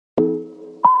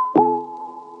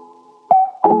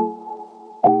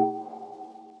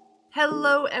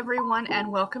Hello, everyone,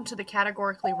 and welcome to the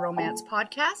Categorically Romance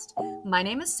podcast. My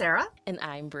name is Sarah. And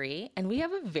I'm Bree, and we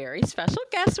have a very special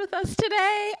guest with us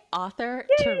today, author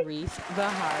Therese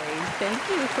Beharrie. Thank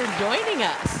you for joining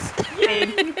us.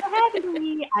 Thank you for having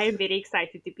me. I am very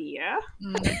excited to be here.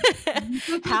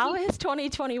 How has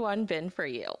 2021 been for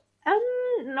you?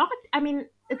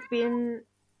 It's been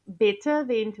better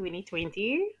than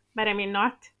 2020, but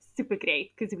not super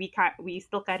great because we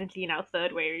still currently in our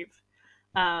third wave.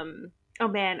 Oh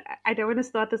man, I don't want to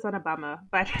start this on a bummer,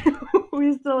 but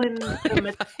we're still in the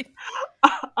midst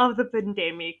of the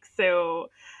pandemic, so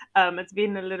it's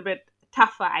been a little bit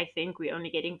tougher. I think we're only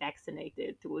getting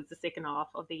vaccinated towards the second half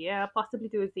of the year, possibly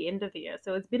towards the end of the year,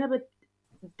 so it's been a bit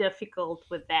difficult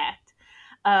with that.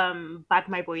 But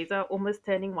my boys are almost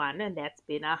turning 1, and that's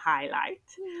been a highlight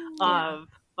of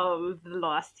the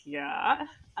last year.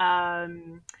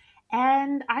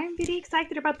 And I'm very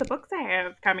excited about the books I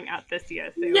have coming out this year.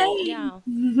 So. Yay! Yeah.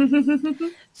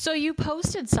 So you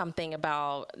posted something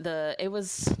about it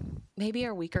was maybe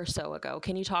a week or so ago.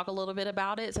 Can you talk a little bit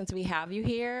about it since we have you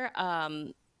here?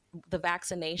 The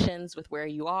vaccinations with where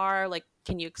you are, like,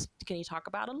 can you talk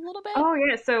about it a little bit? Oh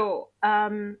yeah. So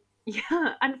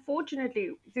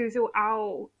unfortunately, so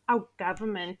our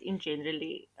government in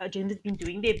generally has been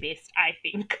doing their best, I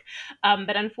think,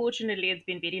 but unfortunately it's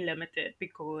been very limited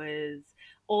because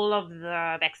all of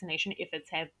the vaccination efforts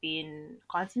have been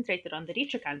concentrated on the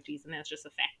richer countries, and that's just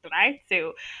a fact, right?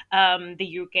 So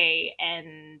the UK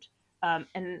and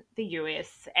the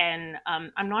US, and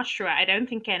I'm not sure. I don't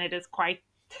think Canada's quite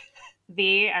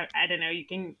there. I don't know.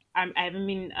 I haven't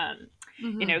been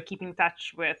keeping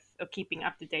touch with or keeping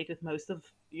up to date with most of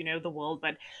the world,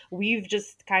 but we've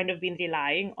just kind of been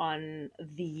relying on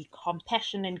the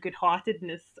compassion and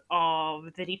good-heartedness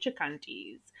of the richer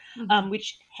countries,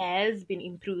 which has been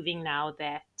improving now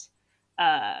that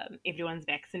everyone's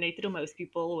vaccinated, or most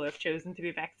people who have chosen to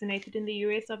be vaccinated in the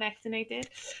US are vaccinated.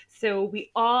 So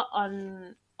we are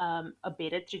on a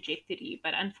better trajectory,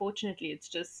 but unfortunately it's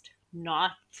just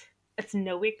not, it's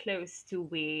nowhere close to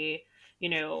where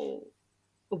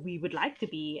we would like to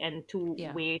be, and to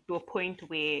a point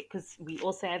where, because we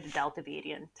also have the Delta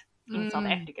variant in South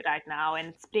Africa right now, and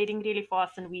it's spreading really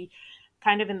fast, and we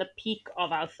kind of in the peak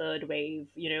of our third wave,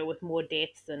 with more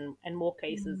deaths and more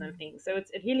cases and things. So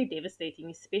it's really devastating,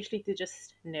 especially to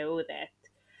just know that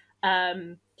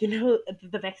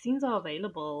the vaccines are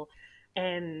available,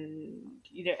 and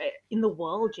in the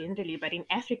world generally, but in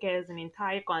Africa as an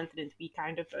entire continent, we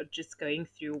kind of are just going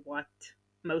through what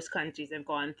most countries have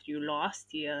gone through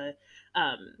last year.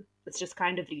 It's just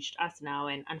kind of reached us now,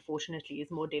 and unfortunately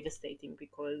is more devastating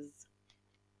because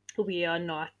we are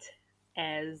not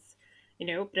as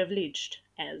privileged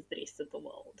as the rest of the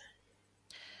world.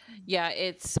 Yeah,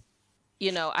 it's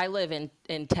I live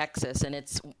in Texas, and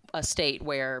it's a state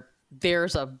where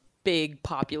there's a big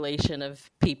population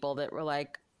of people that were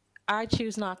like, I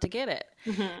choose not to get it.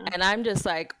 And I'm just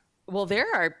like, well, there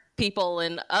are people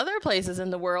in other places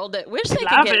in the world that wish they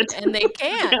could get it, and they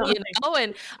can't,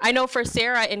 And I know for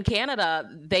Sarah in Canada,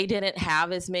 they didn't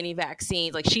have as many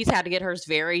vaccines. Like, she's had to get hers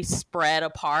very spread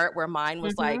apart, where mine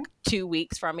was like 2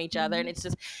 weeks from each other. And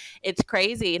it's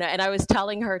crazy. And I was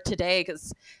telling her today,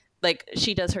 because like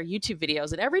she does her YouTube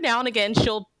videos, and every now and again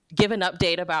she'll give an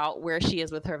update about where she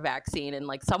is with her vaccine, and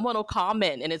like someone will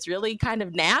comment, and it's really kind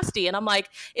of nasty. And I'm like,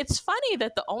 it's funny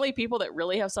that the only people that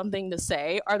really have something to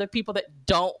say are the people that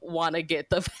don't want to get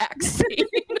the vaccine.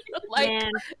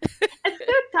 Man, it's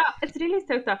so tough. It's really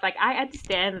so tough. Like, I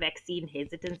understand vaccine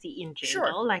hesitancy in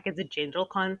general, like as a general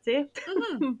concept,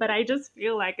 but I just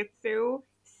feel like it's so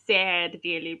sad,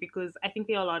 really, because I think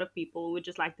there are a lot of people who would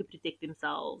just like to protect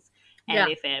themselves and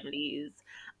their families.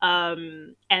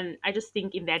 And I just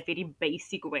think in that very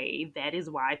basic way, that is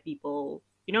why people,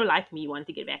 like me, want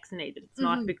to get vaccinated. It's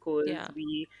not because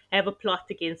we have a plot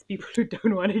against people who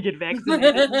don't want to get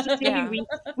vaccinated. It's just really,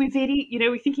 we're very,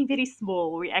 we're thinking very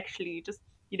small. We actually just,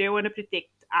 want to protect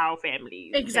our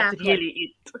families. Exactly. That's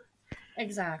really it.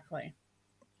 Exactly.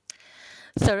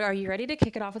 So are you ready to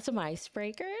kick it off with some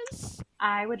icebreakers?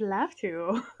 I would love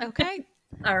to. Okay.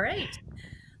 All right.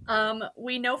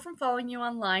 We know from following you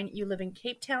online, you live in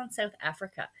Cape Town, South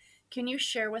Africa. Can you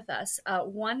share with us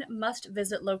one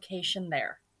must-visit location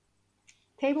there?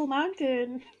 Table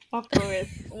Mountain, of course.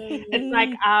 It's like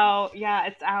our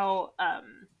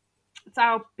it's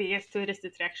our biggest tourist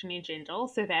attraction in general.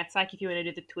 So that's like, if you want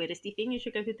to do the touristy thing, you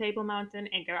should go to Table Mountain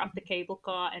and go up the cable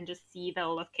car and just see the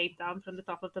whole of Cape Town from the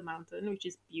top of the mountain, which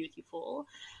is beautiful.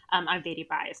 I'm very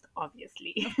biased,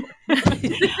 obviously.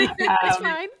 It's um,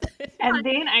 fine. and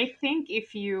then I think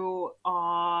if you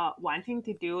are wanting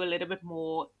to do a little bit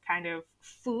more kind of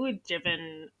food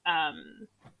driven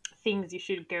things, you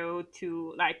should go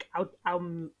to like our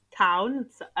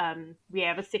towns. We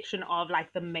have a section of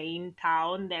like the main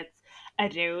town that's a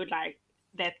road like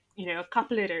that, a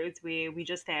couple of roads where we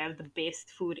just have the best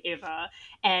food ever.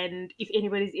 And if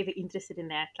anybody's ever interested in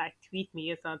that, like tweet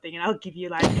me or something and I'll give you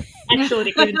like actual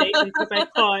recommendations, because I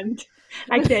can't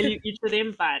like tell you each of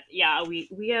them. But yeah, we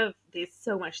have, there's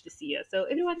so much to see here, so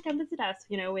everyone come visit us,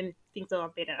 when things are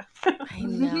better. I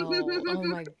know. Oh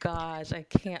my gosh. I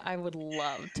can't. I would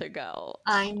love to go.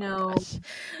 I Oh my know. gosh.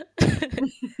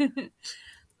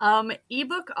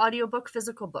 Ebook, audiobook,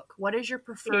 physical book. What is your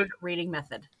preferred reading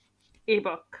method?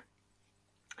 Ebook.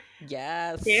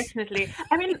 Yes. Definitely.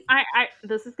 I mean, I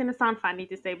this is gonna sound funny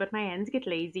to say, but my hands get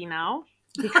lazy now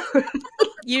because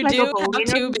You like a do holding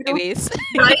have two of- babies.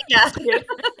 Right? Yeah. Yes.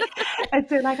 And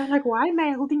so like I'm like, why am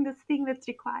I holding this thing that's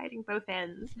requiring both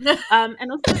hands?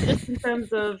 And also just in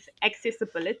terms of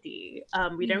accessibility,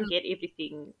 we don't get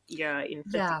everything here in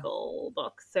Yeah. physical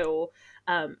books. So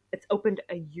it's opened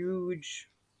a huge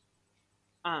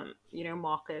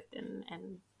market, and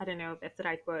I don't know if that's the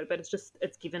right word, but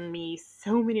it's given me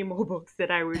so many more books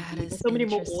that I would That read, is so many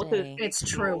more authors. interesting. to It's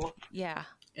true. explore. Yeah.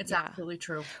 It's Yeah. absolutely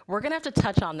true. We're going to have to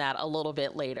touch on that a little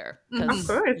bit later. Mhm. 'Cause, Of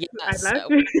course, yes, I'd love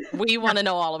to. we want to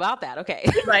know all about that. Okay.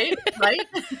 Right? Right?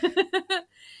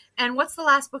 And what's the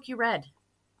last book you read?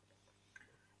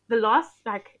 The last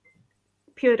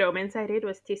pure romance I read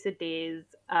was Tessa Day's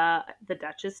The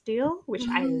Duchess Deal, which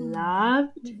I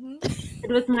loved. It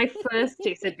was my first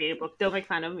Tessa Day book. Don't make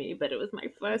fun of me, but it was my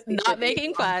first. Tessa Not Day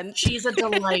making book. fun. She's a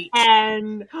delight.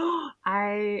 And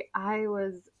I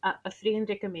was a friend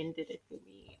recommended it for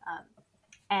me,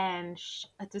 and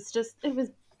it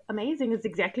was amazing. It's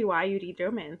exactly why you read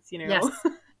romance, Yes.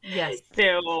 Yes.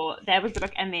 So that was the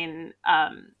book, and then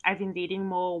I've been reading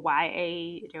more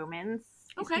YA romance,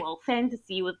 Okay. well,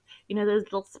 fantasy with those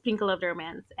little sprinkle of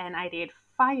romance, and I read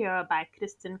Fire by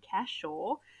Kristen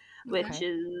Cashaw, which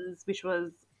is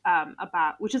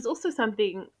also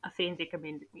something a friend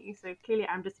recommended me. So clearly,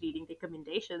 I'm just reading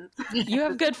recommendations. You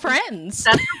have good friends.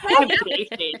 I have great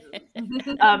friends.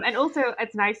 And also,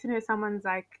 it's nice to know someone's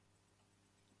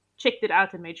checked it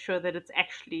out and made sure that it's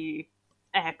actually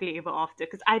a happily ever after.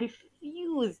 Because I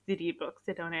refuse to read books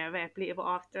that don't have a happily ever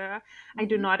after. I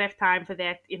do not have time for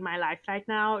that in my life right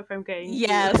now. If I'm going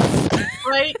Yes.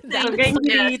 Right? if I'm going to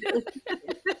Yes. read,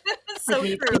 So I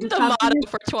need true. to- The motto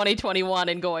for 2021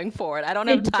 and going forward. I don't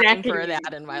have time for Exactly.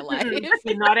 that in my life.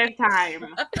 do not have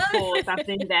time for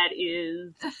something that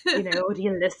is,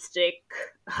 realistic.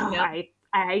 Oh, Yeah.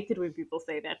 I hate it when people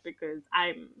say that, because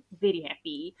I'm very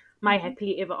happy. My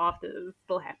happily ever after is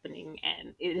still happening,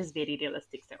 and it is very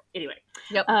realistic. So anyway,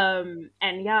 Yep.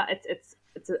 and yeah, it's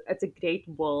a great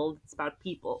world. It's about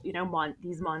people,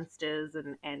 these monsters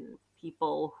and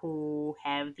people who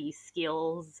have these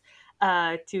skills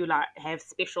to have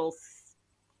special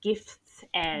gifts,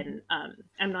 and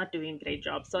I'm not doing a great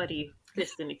job. Sorry,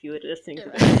 Kristen, if you were listening to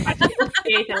this. I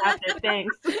love it.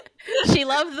 Thanks. She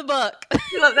loved the book.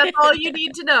 That's all you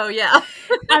need to know. Yeah.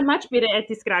 I'm much better at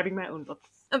describing my own books.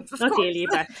 Of Not course. really,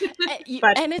 but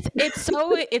And it's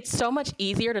so much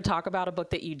easier to talk about a book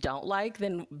that you don't like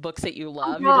than books that you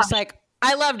love. Oh, You're just gosh. like,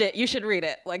 I loved it. You should read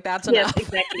it. Like, that's yes, enough.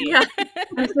 exactly. Yeah.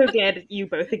 I'm so glad you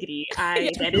both agree. That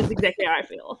is exactly how I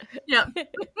feel. Yeah.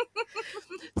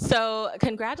 So,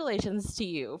 congratulations to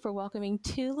you for welcoming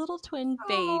 2 little twin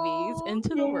babies Aw, into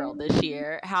the world this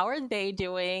year. How are they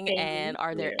doing? Thank And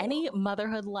are there you. any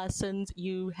motherhood lessons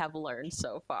you have learned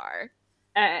so far?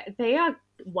 They are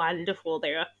wonderful.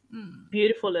 They are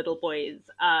beautiful little boys.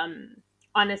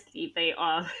 Honestly, they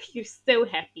are. You're so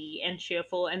happy and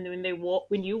cheerful, and when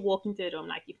you walk into the room,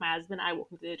 like if my husband and I walk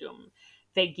into the room,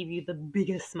 they give you the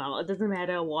biggest smile. It doesn't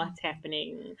matter what's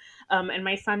happening. And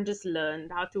my son just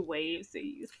learned how to wave, so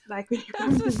he's like when you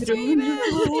come to the room,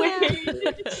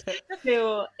 he just wave.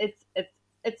 So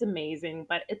it's amazing,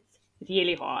 but it's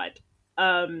really hard.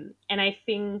 And I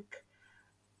think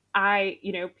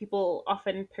people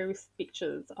often post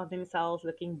pictures of themselves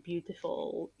looking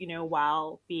beautiful,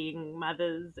 while being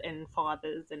mothers and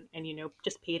fathers and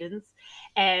just parents.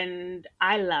 And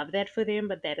I love that for them,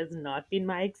 but that has not been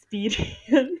my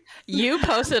experience. You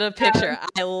posted a picture.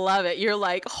 I love it. You're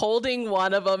like holding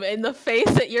one of them, in the face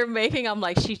that you're making. I'm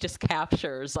like, she just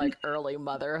captures like early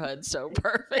motherhood so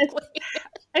perfectly.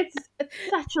 It's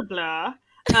such a blur.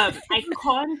 I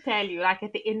can't tell you. Like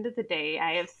at the end of the day,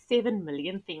 I have 7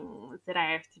 million things that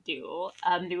I have to do.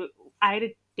 I had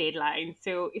a deadline,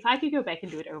 so if I could go back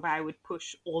and do it over, I would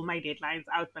push all my deadlines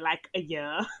out for like a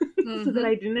year, so that Mm-hmm.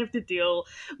 I didn't have to deal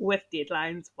with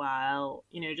deadlines while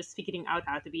just figuring out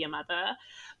how to be a mother.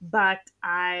 But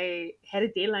I had a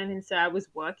deadline, and so I was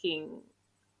working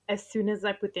as soon as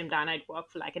I put them down, I'd work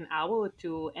for like an hour or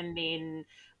two. And then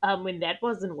when that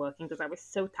wasn't working, because I was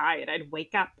so tired, I'd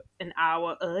wake up an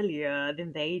hour earlier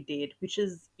than they did, which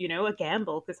is, a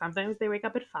gamble because sometimes they wake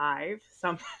up at 5,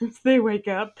 sometimes they wake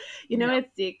up, Yeah.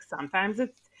 at 6, sometimes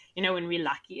it's, when we're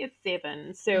lucky, it's 7.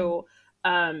 Mm-hmm. So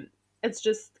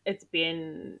it's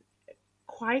been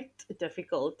quite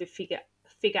difficult to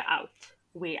figure out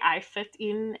where I fit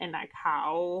in and like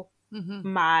how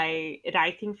Mm-hmm. my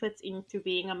writing fits into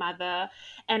being a mother.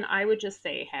 And I would just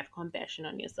say have compassion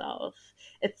on yourself.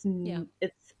 it's Yeah. n-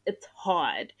 it's it's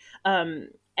hard, um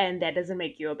and that doesn't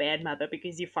make you a bad mother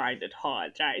because you find it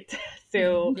hard, right?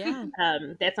 So Yeah.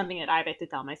 that's something that I've had to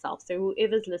tell myself. So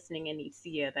whoever's listening and needs to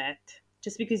hear that,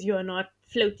 just because you're not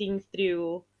floating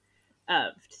through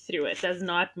it does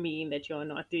not mean that you're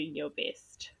not doing your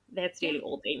best. That's Yeah. really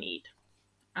all they need.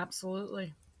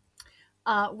 Absolutely.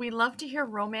 We love to hear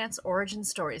romance origin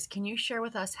stories. Can you share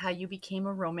with us how you became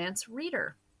a romance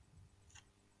reader?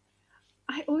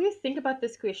 I always think about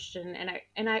this question,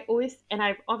 and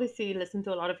I've obviously listened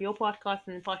to a lot of your podcasts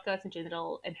and podcasts in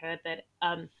general, and heard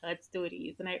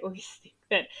stories, and I always think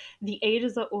that the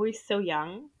ages are always so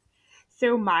young.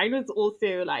 So mine was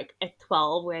also like at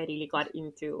 12 where I really got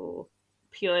into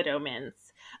pure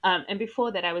romance. And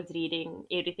before that, I was reading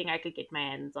everything I could get my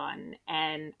hands on,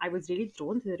 and I was really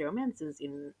drawn to the romances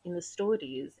in the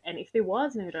stories. And if there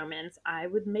was no romance, I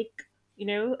would make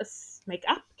make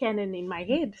up canon in my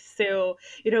head. So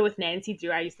with Nancy Drew,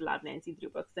 I used to love Nancy Drew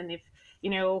books, and if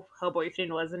her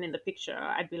boyfriend wasn't in the picture,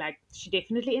 I'd be like, she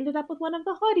definitely ended up with one of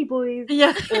the Hardy Boys,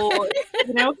 Yeah. or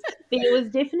you know there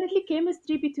was definitely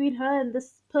chemistry between her and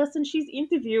this person she's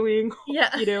interviewing,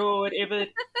 Yeah. or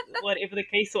whatever the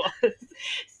case was.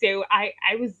 So I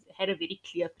had a very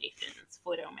clear preference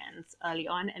for romance early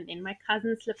on, and then my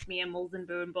cousin slipped me a Mills and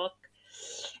Bourne book,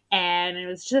 and it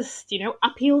was just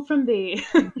uphill from there.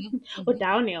 Mhm, Or mhm.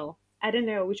 downhill. I don't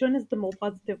know which one is the more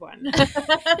positive one.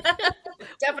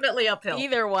 Definitely uphill.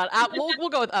 Either one. We'll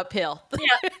go with uphill.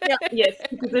 Yeah, yeah, Yes,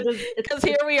 because Because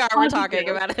here it's we are, we're talking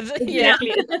positive. about it. Yeah. yeah,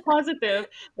 Exactly, it's positive,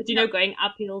 but yeah. going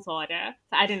uphill's harder.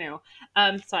 So I don't know.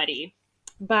 Sorry,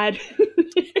 but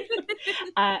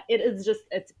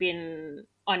it's been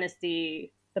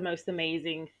honestly the most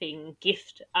amazing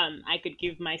gift I could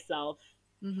give myself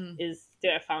Hmm. is to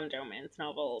have found romance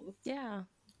novels. Yeah.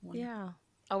 Wonderful. Yeah.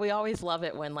 Oh, we always love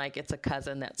it when like it's a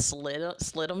cousin that slid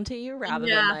them to you rather than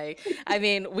Yeah, like, I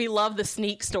mean, we love the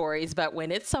sneak stories, but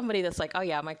when it's somebody that's like, oh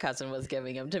yeah, my cousin was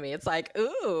giving them to me, it's like,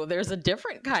 ooh, there's a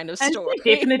different kind of And story.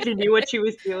 she definitely knew what she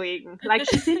was doing. Like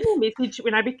she sent me a message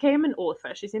when I became an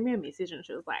author. She sent me a message and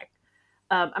she was like,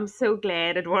 "I'm so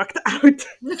glad it worked out.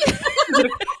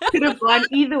 Could have gone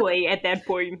either way at that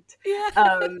point." Yeah.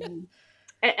 Um,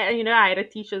 and I had a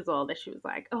teacher as well that she was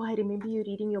like, "Oh, I remember you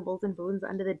reading your Bulls and Bones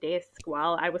under the desk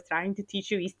while I was trying to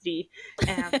teach you history."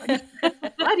 And I was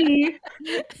like, "Buddy,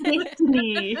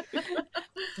 destiny."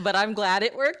 But I'm glad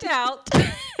it worked out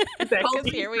because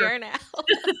Exactly. here we are now.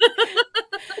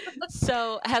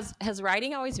 So, has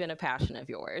writing always been a passion of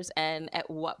yours? And at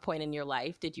what point in your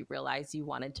life did you realize you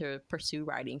wanted to pursue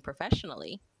writing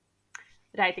professionally?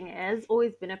 Writing has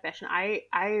always been a passion. I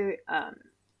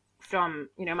from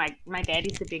my dad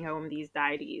used to bring home these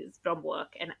diaries from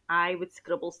work, and I would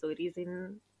scribble stories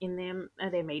in them,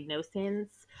 and they made no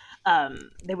sense.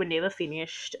 They were never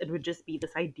finished. It would just be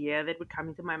this idea that would come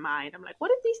into my mind. I'm like,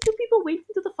 what if these two people went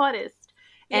into the forest?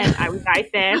 Yeah. And I would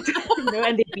write that,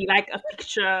 and there'd be like a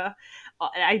picture.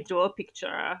 I draw a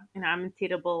picture, and I'm a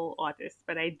terrible artist,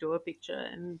 but I draw a picture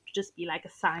and just be like a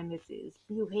sign that says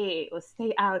 "Beware" or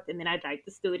 "Stay out," and then I'd write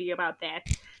the story about that,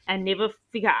 and never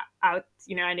figure out.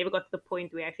 I never got to the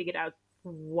point where I figured out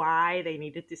why they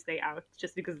needed to stay out,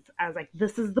 just because I was like,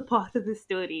 this is the part of the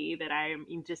story that I am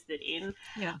interested in.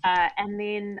 yeah. And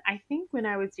then I think when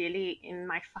I was really in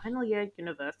my final year at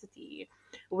university,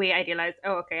 where I realized,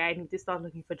 oh, okay, I need to start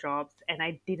looking for jobs. And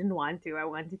I didn't want to. I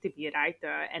wanted to be a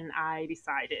writer. And I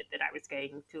decided that I was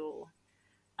going to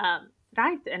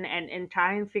write and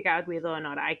try and figure out whether or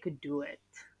not I could do it.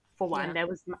 For one, Yeah. that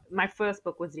was my first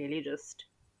book was really just,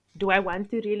 do I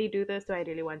want to really do this? Do I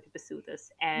really want to pursue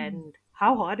this? Mhm. And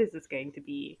how hard is this going to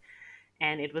be?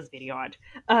 And it was very hard.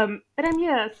 But I'm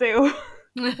here, so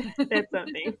that's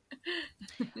something.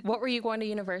 What were you going to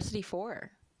university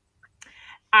for?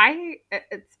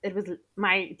 it was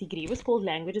my degree was called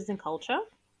Languages and Culture,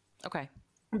 Okay.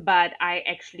 but I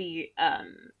actually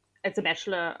it's a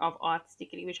Bachelor of Arts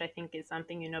degree, which I think is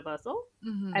something universal.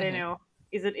 Hmm. I don't Hmm. know.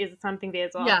 Is it something there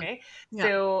as well? Yeah. Okay. Yeah.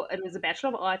 So it was a Bachelor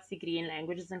of Arts degree in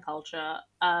Languages and Culture.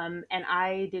 And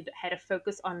I had a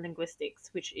focus on linguistics,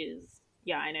 which is,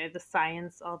 yeah, I know, the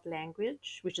science of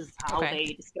language, which is how Okay.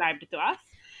 they described it to us.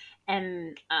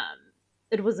 And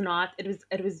it was not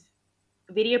it was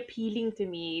very appealing to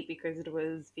me because it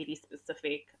was very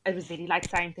specific. It was very like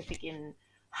scientific in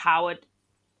how it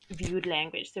viewed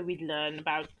language. So we'd learn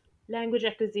about language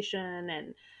acquisition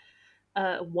and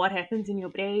what happens in your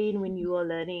brain when you are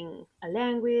learning a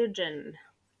language, and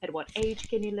at what age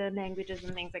can you learn languages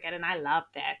and things like that. And I love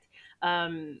that.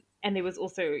 And there was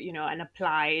also, an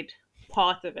applied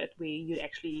part of it where you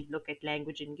actually look at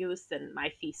language in use. And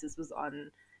my thesis was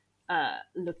on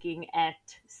looking at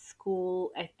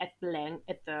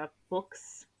at the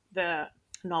books, the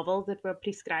novels that were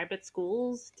prescribed at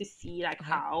schools, to see like Okay.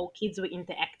 how kids were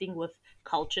interacting with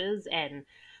cultures, and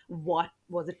what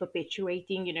was it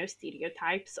perpetuating,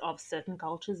 stereotypes of certain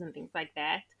cultures and things like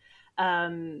that.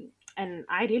 And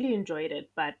I really enjoyed it,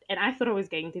 and I thought I was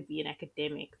going to be an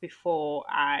academic before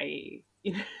I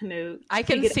I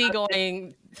can figured see out that.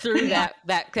 going through Yeah.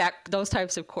 that those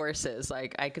types of courses.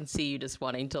 Like I can see you just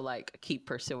wanting to like keep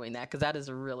pursuing that because that is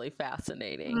really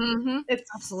fascinating. Hmm. It's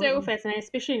so Absolutely. fascinating,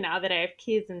 especially now that I have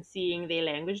kids and seeing their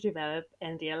language develop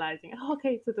and realizing, oh,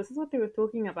 okay, so this is what they were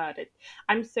talking about.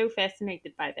 I'm so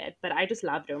fascinated by that. But I just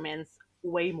loved romance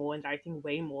way more and writing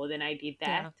way more than I did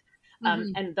that. Yeah. Hmm.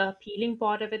 And the appealing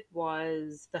part of it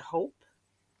was the hope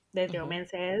that Hmm.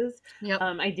 romance has. Yep.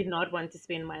 I did not want to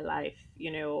spend my life,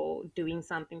 doing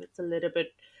something that's a little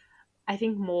bit, I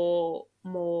think, more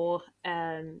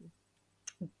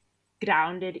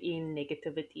grounded in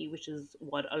negativity, which is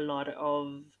what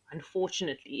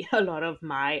unfortunately, a lot of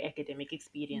my academic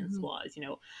experience Hmm. was.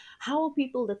 How are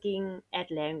people looking at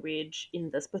language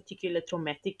in this particular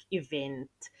traumatic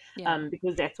event? Yeah.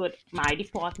 Because that's what my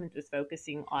department was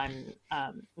focusing on.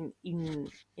 I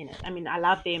mean, I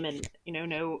love them, and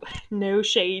no, no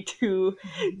shade to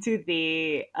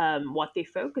their what their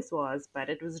focus was, but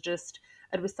it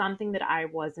was something that I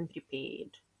wasn't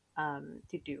prepared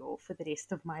to do for the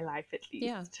rest of my life, at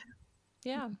Yeah. least.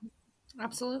 Yeah.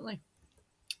 Absolutely.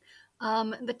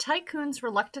 The Tycoon's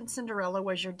Reluctant Cinderella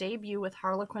was your debut with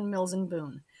Harlequin Mills and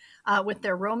Boone, with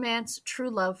their romance True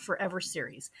Love Forever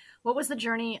series. What was the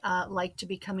journey like to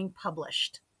becoming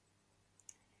published?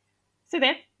 So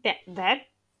that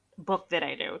book that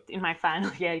I wrote in my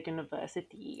final year at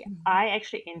university, Mhm. I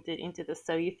actually entered into the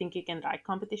So You Think You Can Write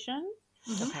competition,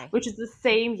 Mhm. Okay. which is the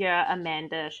same year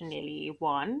Amanda Chanelli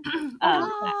won. Oh, Um,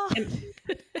 really? Oh, and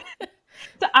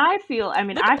so look at I the feel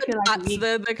like dots.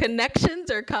 The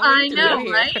connections are coming I through know, yeah,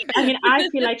 here. right? I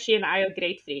feel like she and I are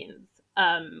great friends.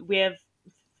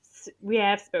 We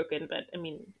have spoken, but I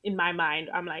mean, in my mind,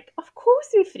 I'm like, of course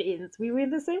we're friends. We were in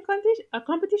the same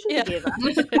competition Yeah. together.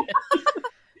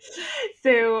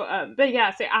 So, but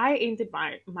yeah, so I entered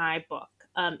my book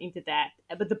into that,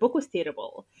 but the book was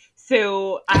terrible.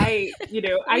 So We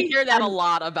hear that a I'm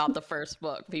lot about the first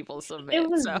book people it submit.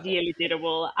 was So really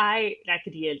terrible. I like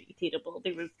really terrible.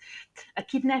 There was a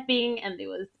kidnapping, and there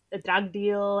was a drug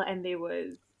deal, and there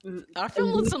was I a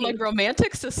feel some like looting.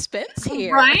 romantic suspense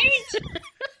here. Right?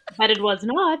 But it was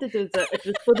not. It was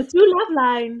for the true love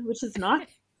line, which is not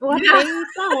what Yeah. they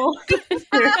sell.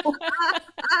 So,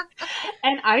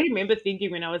 and I remember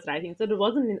thinking when I was writing, so it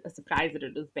wasn't a surprise that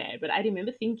it was bad, but I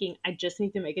remember thinking, I just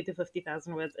need to make it to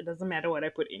 50,000 words. It doesn't matter what I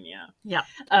put in here. Yeah.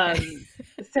 Okay.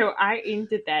 So I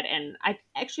entered that, and I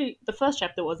actually, the first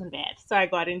chapter wasn't bad. So I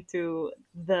got into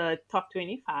the top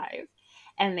 25,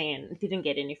 and then didn't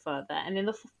get any further. And then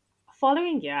the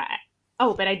following year,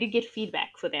 but I did get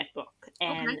feedback for that book, Okay.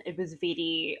 and it was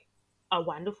very a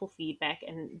wonderful feedback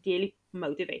and really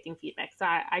motivating feedback. So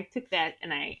I took that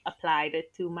and I applied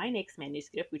it to my next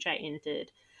manuscript, which I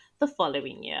entered the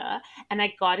following year. And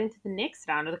I got into the next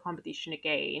round of the competition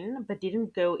again, but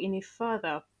didn't go any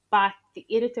further. But the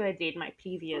editor I did my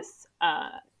previous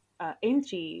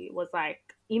entry was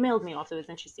like, emailed me afterwards,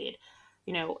 and she said,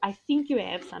 I think you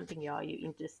have something here. Are you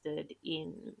interested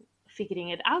in figuring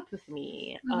it out with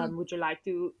me? Hmm. Would you like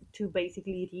to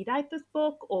basically rewrite this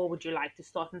book, or would you like to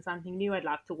start on something new? I'd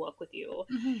love to work with you.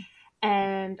 Hmm.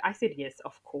 And I said yes,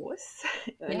 of course.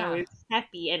 And I Yeah. was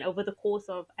happy. And over the course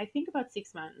of, I think, about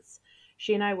 6 months,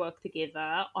 she and I worked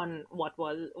together on what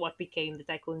became the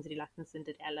Tycoon's Reluctant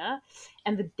Cinderella.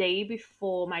 And the day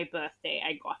before my birthday,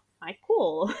 I got my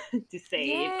call to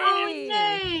say, Oh, Yay.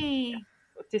 yay.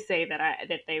 to say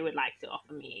that they would like to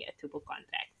offer me a two-book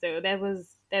contract. So that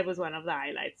was one of the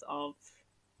highlights of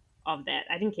that.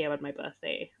 I didn't care about my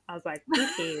birthday. I was like, who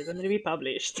cares? I'm going to be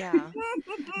published. Yeah.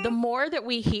 The more that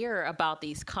we hear about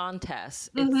these contests,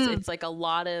 it's like a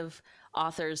lot of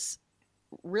authors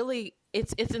really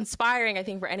it's inspiring, I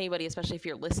think, for anybody, especially if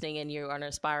you're listening and you are an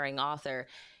aspiring author.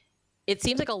 It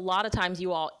seems like a lot of times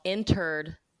you all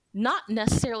entered not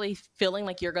necessarily feeling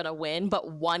like you're going to win, but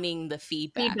wanting the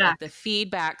feedback. Like the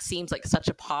feedback seems like such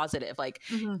a positive. Like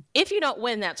if you don't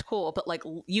win, that's cool. But like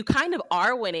you kind of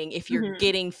are winning if you're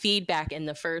getting feedback in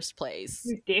the first place.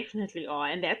 You definitely are.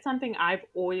 And that's something I've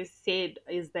always said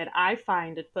is that I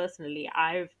find it personally,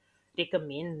 I've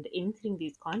recommend entering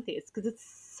these contests because it's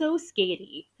so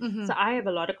scary. So I have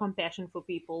a lot of compassion for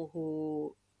people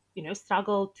who,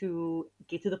 struggle to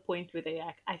get to the point where they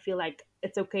like, I feel like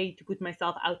it's okay to put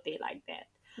myself out there like that.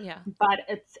 Yeah. But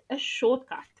it's a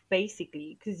shortcut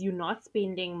basically because you're not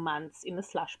spending months in the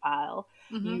slush pile.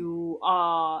 You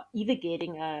are either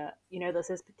getting this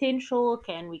is potential.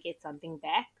 Can we get something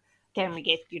back? Can we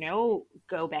get,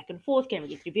 go back and forth? Can we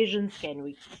get revisions? Can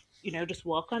we, just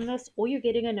work on this? Or you're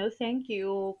getting a no thank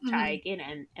you, try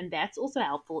again. And that's also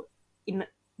helpful in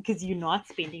because you're not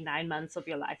spending 9 months of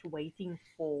your life waiting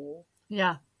for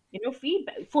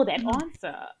feedback for that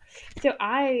answer. So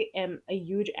I am a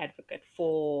huge advocate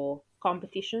for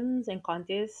competitions and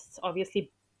contests,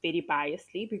 obviously very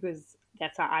biasly because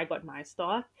that's how I got my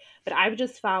start. But I've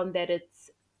just found that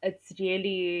it's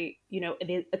really,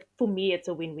 for me, it's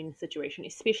a win-win situation,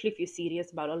 especially if you're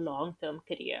serious about a long-term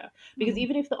career. Because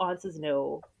even if the answer is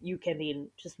no, you can then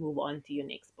just move on to your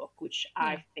next book, which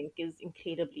I think is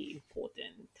incredibly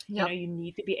important. You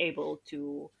need to be able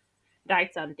to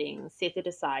write something, set it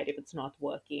aside if it's not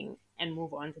working, and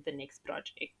move on to the next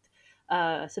project.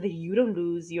 So that you don't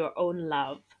lose your own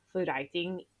love for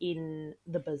writing in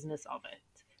the business of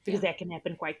it, because that can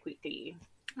happen quite quickly.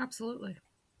 Absolutely.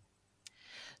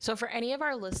 So, for any of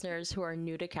our listeners who are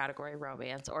new to category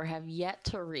romance or have yet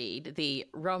to read the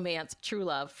Romance, True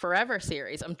Love, Forever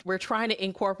series, we're trying to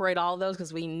incorporate all of those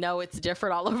because we know it's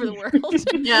different all over the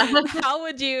world. How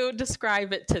would you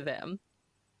describe it to them?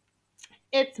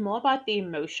 It's more about the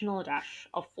emotional rush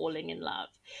of falling in love.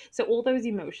 So, all those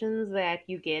emotions that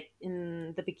you get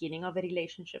in the beginning of a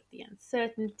relationship, the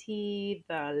uncertainty,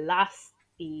 the lust,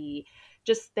 the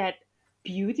just that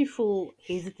beautiful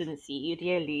hesitancy,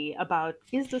 really, about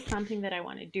is this something that I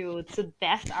want to do? So,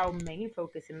 that's our main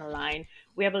focus in the line.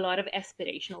 We have a lot of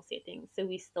aspirational settings. So,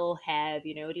 we still have,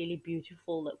 really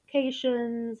beautiful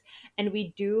locations, and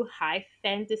we do high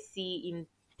fantasy in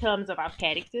terms of our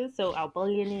characters, so our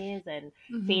billionaires and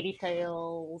fairy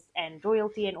tales and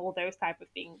royalty and all those type of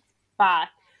things. But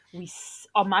we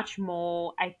are much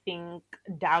more, I think,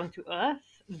 down to earth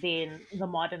than the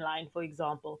modern line, for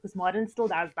example, because modern still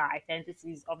does the high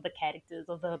fantasies of the characters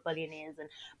of the billionaires,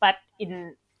 but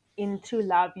in True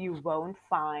Love you won't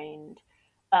find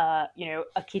a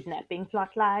kidnapping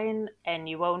plot line, and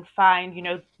you won't find,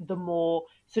 the more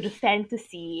sort of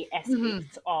fantasy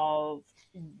aspects of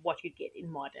what you get in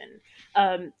modern.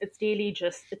 It's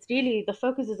really the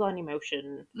focus is on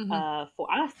emotion for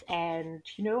us, and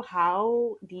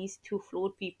how these two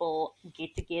flawed people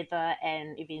get together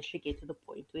and eventually get to the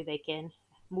point where they can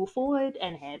move forward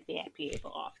and have their happy ever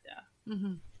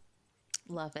after.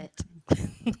 Love it.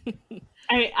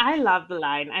 I love the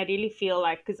line. I really feel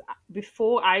like, because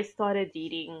before I started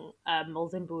reading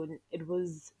Mills and Boone, it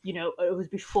was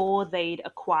before they'd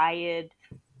acquired.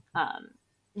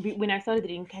 When I started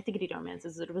reading category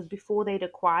romances, it was before they'd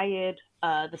acquired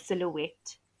the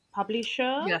Silhouette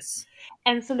publisher. Yes.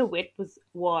 And Silhouette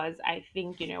was I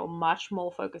think, much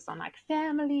more focused on like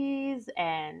families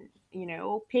and,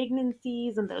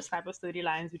 pregnancies and those type of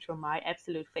storylines, which were my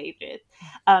absolute favorite.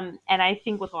 And I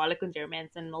think with Harlequin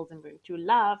Romance and Mills and Boone True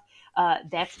Love,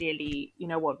 that's really,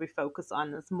 what we focus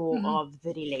on is more of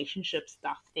the relationship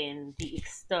stuff than the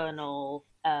external,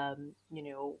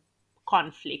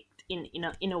 conflict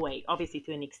in a way, obviously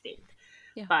to an extent.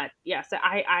 But yeah, so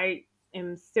I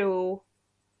am so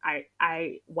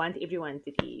I want everyone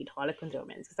to read Harlequin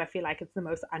Romance because I feel like it's the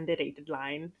most underrated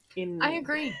line in. I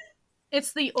agree.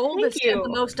 It's the oldest and the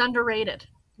most underrated.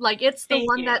 Like it's the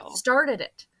one that started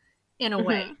it in a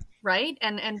way, right?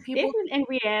 And people definitely, and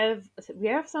we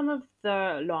have some of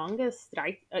the longest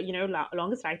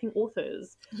longest writing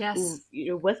authors. Yes.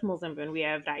 With Mills and Boone, we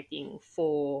have writing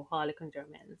for Harlequin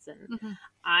Romance, and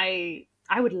I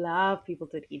I would love people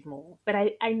to read more, but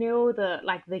I know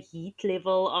the heat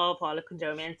level of Harlequin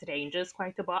romance ranges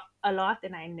quite a lot,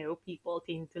 and I know people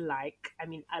tend to like. I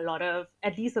mean, a lot of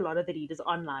the readers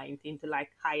online tend to like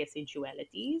higher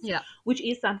sensualities, Yeah. which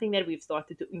is something that we've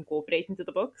started to incorporate into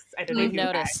the books. I don't know We've if you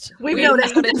guys. noticed. We've We've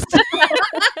noticed.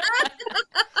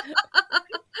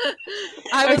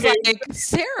 I was Okay. like,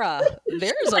 Sarah,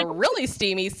 there's a really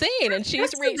steamy scene, and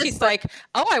she's like,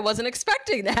 oh, I wasn't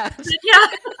expecting that. Yeah.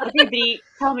 Okay, Bree,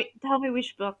 tell me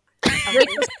which book. Okay.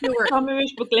 Rachel Stewart. Tell me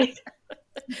which booklet.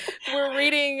 We're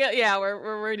reading,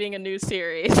 we're reading a new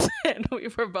series, and we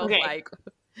were both Okay. like,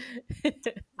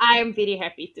 I am very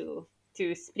happy to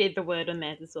spread the word on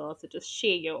that as well. So just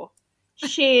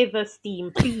share the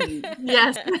steam, please.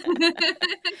 Yes.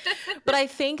 but I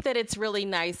think that it's really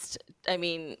nice. I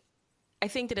mean, I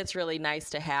think that it's really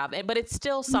nice to have it, but it's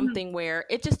still something where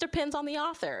it just depends on the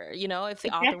author. You know, if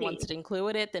the author wants Exactly. to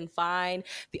include it, then fine.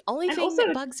 The only And thing also,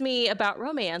 that bugs me about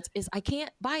romance is I can't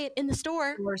buy it in the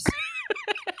store. Of course.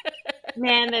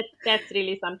 man, that's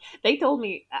really something. They told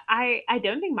me I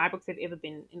don't think my books have ever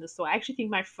been in the store. I actually think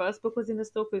my first book was in the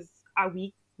store because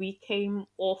we came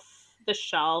off the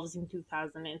shelves in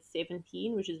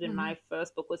 2017, which is when my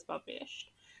first book was published.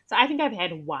 So I think I've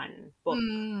had one book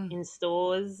Mm. in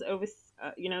stores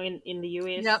in the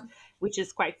US, Yep. which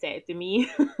is quite sad to me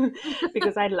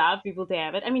because I'd love people to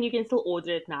have it. I mean, you can still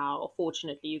order it now.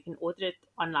 Fortunately, you can order it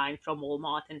online from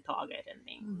Walmart and Target and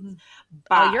things.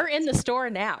 But Oh, you're in the store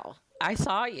now. I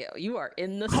saw you. You are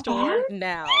in the I store am?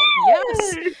 now.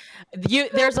 Yes. Yes.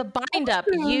 There's a bind up,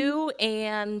 you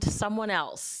and someone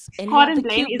else. And you have Pardon the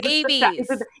Blaine, cute is babies.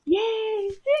 yes,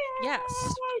 Yes.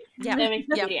 yes. Yeah. That makes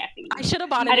me Yeah. very happy. I should have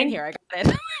bought I it in didn't here. I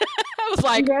got it. I was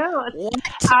like, know. what?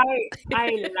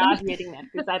 I love hearing that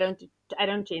because I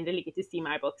don't generally get to see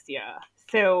my books here.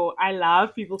 So I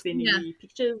love people sending Yeah. me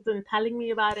pictures and telling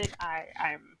me about it.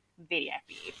 I'm very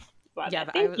happy about Yeah,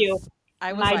 that. but I Thank you. was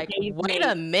My like, day's wait made.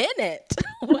 a minute.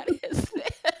 What is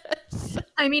this?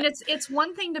 I mean, it's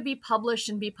one thing to be published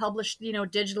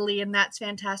digitally, and that's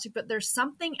fantastic. But there's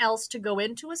something else to go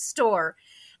into a store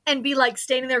and be like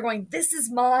standing there going, "This is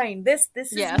mine. This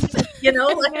is Yes. me," you know.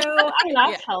 Like, No, I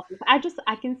love Yeah. helping.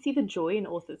 I can see the joy in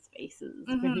authors' faces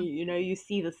when you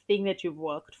see this thing that you've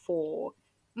worked for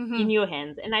in your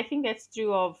hands. And I think that's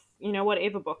true of,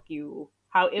 whatever book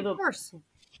however of course.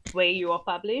 way you are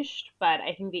published. But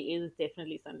I think there is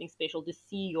definitely something special to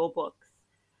see your books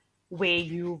where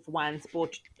you've once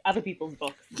bought other people's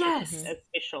books. Yes. It's a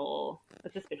special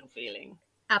feeling.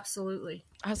 Absolutely.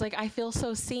 I was like, I feel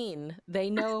so seen. They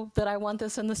know that I want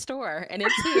this in the store and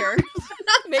it's here.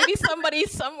 Maybe somebody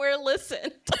somewhere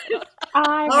listened.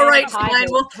 All right, fine.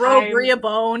 We'll throw Brie a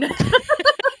bone.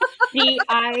 See,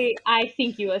 I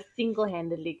think you are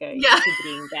single-handedly going to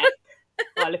bring back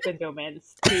Harlequin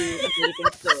romance to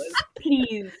American stores.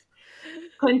 Please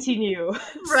continue.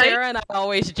 Right. Sarah and I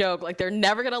always joke, like, they're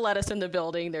never going to let us in the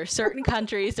building. There's certain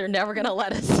countries they're never going to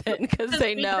let us in because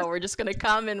they know we're just going to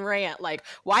come and rant. Like,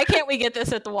 why can't we get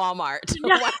this at the Walmart?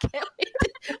 Yeah. Why can't we?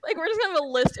 Like, we're just going to have a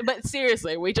list. But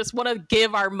seriously, we just want to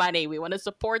give our money. We want to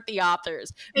support the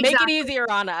authors. Make it easier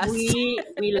on us.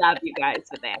 We love you guys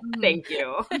for that. Thank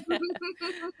you.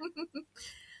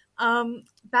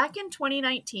 Back in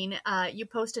 2019, you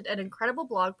posted an incredible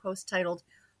blog post titled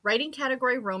 "Writing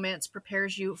Category Romance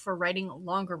Prepares You for Writing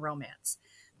Longer Romance."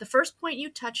 The first point you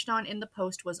touched on in the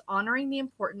post was honoring the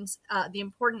important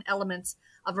elements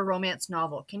of a romance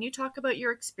novel. Can you talk about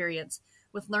your experience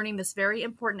with learning this very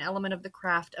important element of the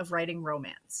craft of writing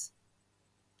romance?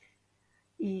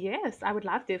 Yes, I would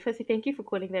love to. Firstly, thank you for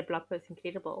calling that blog post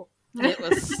incredible.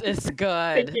 It's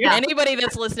good. you. Anybody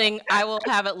that's listening, I will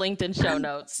have it linked in show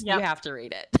notes. Yep. You have to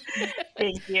read it.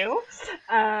 Thank you.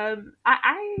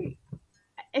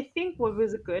 I think what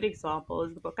was a good example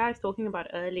is the book I was talking about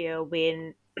earlier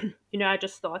when, I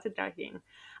just started writing.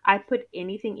 I put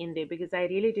anything in there because I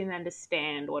really didn't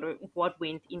understand what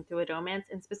went into a romance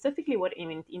and specifically what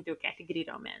went into a category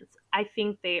romance. I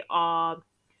think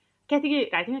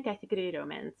writing a category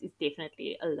romance is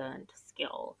definitely a learned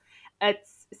skill.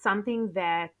 It's something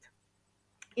that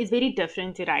is very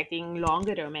different to writing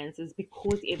longer romances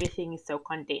because everything is so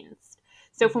condensed.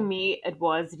 So for me, it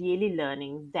was really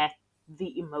learning that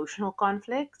the emotional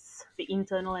conflicts, the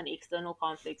internal and external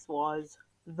conflicts, were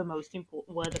the most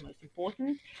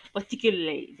important,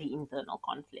 particularly the internal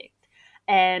conflict.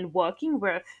 And working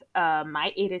with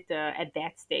my editor at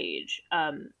that stage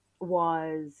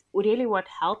was really what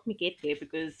helped me get there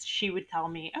because she would tell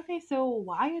me, okay, so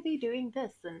why are they doing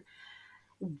this? And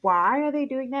why are they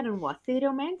doing that, and what's their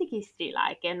romantic history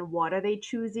like, and what are they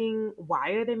choosing, why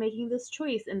are they making this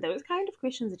choice? And those kind of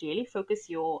questions really focus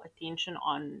your attention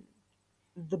on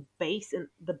the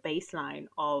baseline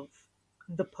of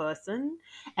the person,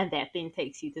 and that then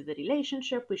takes you to the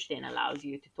relationship, which then allows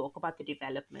you to talk about the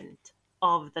development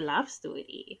of the love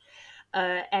story.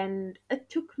 And it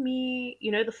took me,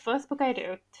 the first book I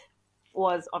wrote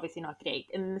was obviously not great,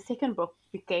 and the second book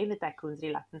became The Tycoon's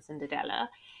Reluctant Cinderella.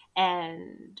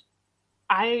 And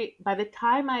by the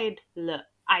time I'd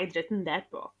written that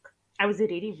book, I was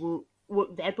already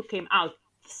that book came out.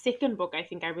 The second book, I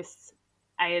think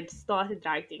I had started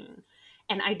writing,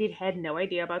 and I did had no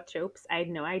idea about tropes. I had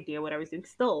no idea what I was doing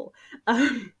still,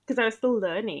 because I was still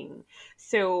learning.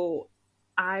 So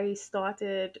I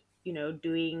started,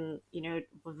 doing,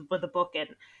 with the book, and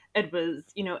it was,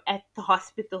 at the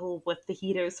hospital with the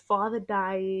hero's father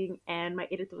dying, and my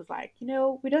editor was like,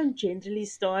 we don't generally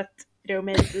start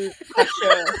romances such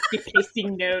a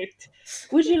depressing note.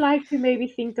 Would you like to maybe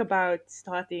think about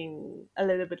starting a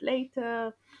little bit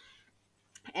later?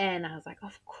 And I was like,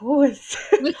 of course,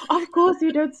 of course,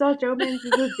 we don't start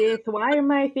romances with death. Why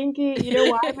am I thinking,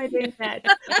 why am I doing that?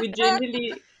 We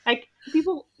generally, like,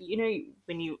 people,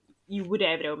 when you would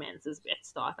have romances at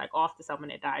start, like after someone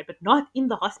had died, but not in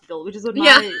the hospital, which is what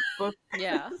Yeah. my book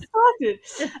Yeah. started.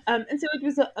 And so it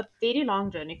was a very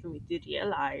long journey for me to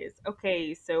realize,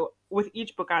 okay, so with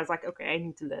each book, I was like, okay, I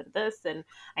need to learn this and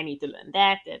I need to learn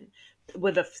that. And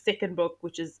with the second book,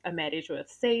 which is A Marriage Worth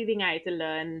Saving, I had to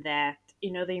learn that,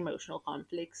 the emotional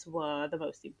conflicts were the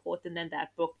most important. And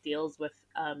that book deals with,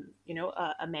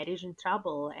 a marriage in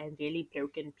trouble and really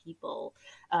broken people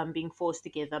being forced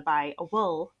together by a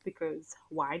will, because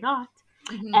why not?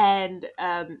 Mhm. And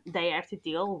they have to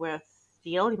deal with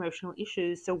real emotional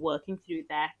issues. So working through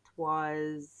that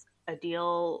was a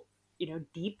deal,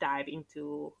 deep dive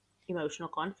into emotional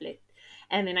conflict.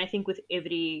 And then I think with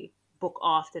every book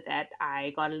after that,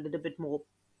 I got a little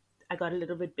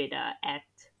bit better at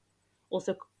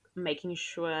also making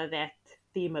sure that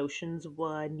the emotions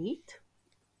were neat,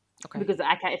 Okay. because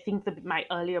I think that my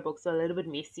earlier books are a little bit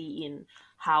messy in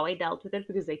how I dealt with it,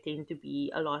 because they tend to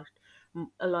be a lot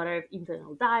of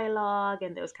internal dialogue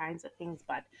and those kinds of things.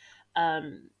 But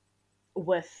um,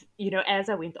 with, as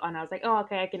I went on, I was like, oh,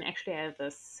 okay, I can actually have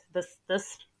this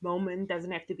moment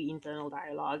doesn't have to be internal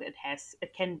dialogue. It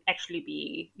can actually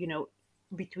be,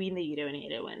 between the hero and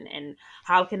heroine, and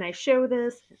how can I show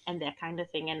this and that kind of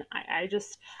thing. And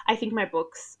I think my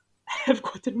books have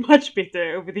gotten much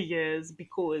better over the years,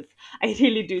 because I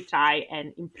really do try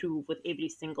and improve with every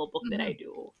single book that I Mhm.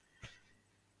 do.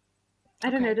 I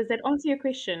don't know. Okay. Does that answer your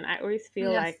question? I always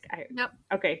feel Yes. like I. Yep.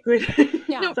 Okay, good.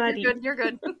 Yeah. Nope, you're Sorry. good. You're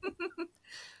good.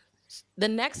 The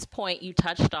next point you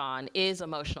touched on is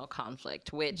emotional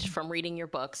conflict, which from reading your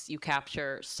books, you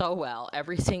capture so well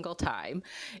every single time.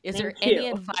 Is there Thank you. any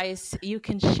advice you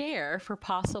can share for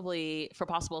possible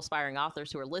aspiring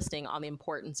authors who are listening on the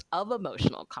importance of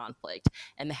emotional conflict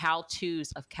and the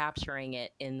how-tos of capturing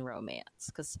it in romance?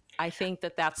 Because I think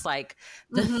that that's like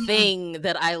the Mhm. thing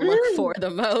that I look Mm. for the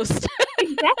most.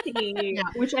 Exactly, Yeah.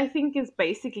 which I think is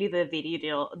basically the very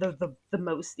real, the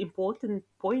most important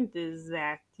point is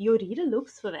that your reader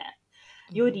looks for that.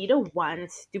 Your Mhm. reader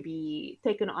wants to be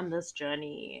taken on this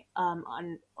journey,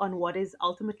 on what is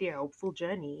ultimately a hopeful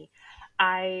journey.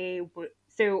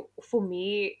 So for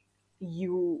me,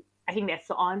 I think that's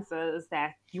the answer, is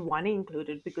that you want to include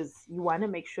it because you want to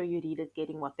make sure your reader's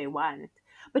getting what they want,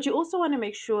 but you also want to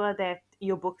make sure that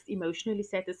your book's emotionally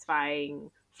satisfying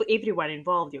for everyone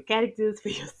involved, your characters, for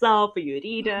yourself, for your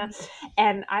reader. Mhm.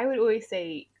 And I would always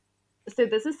say, so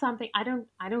this is something I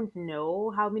don't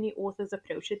know how many authors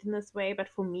approach it in this way, but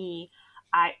for me,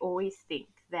 I always think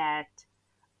that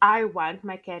I want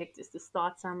my characters to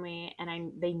start somewhere,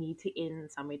 and they need to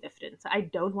end somewhere different. So I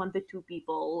don't want the two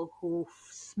people who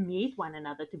meet one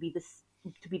another to be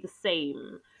the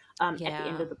same at the end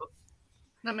Yeah, of the book.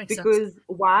 That makes sense. Because I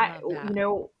why, love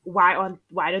that.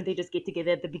 why don't they just get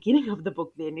together at the beginning of the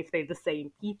book then, if they're the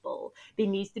same people? There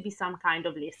needs to be some kind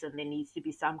of lesson, there needs to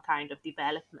be some kind of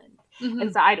development. And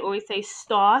Mhm. so I'd always say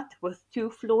start with two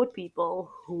flawed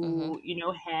people Hmm. who,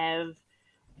 have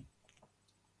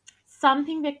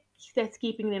something that's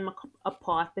keeping them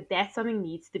apart, but that something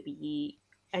needs to be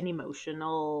an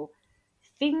emotional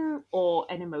thing, or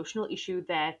an emotional issue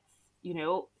that,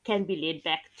 can be led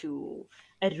back to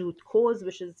a root cause,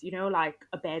 which is, like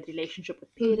a bad relationship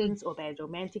with Mhm. parents, or bad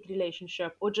romantic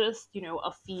relationship, or just,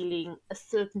 a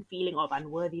certain feeling of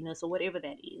unworthiness, or whatever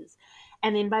that is.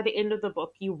 And then by the end of the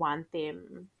book, you want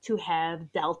them to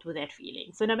have dealt with that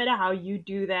feeling. So no matter how you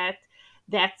do that,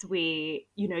 that's where,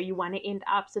 you want to end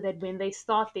up, so that when they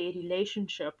start their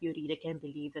relationship, your reader can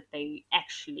believe that they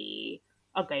actually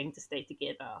are going to stay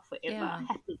together forever Yeah.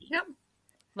 happily. Yep.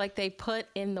 Like they put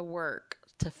in the work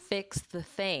to fix the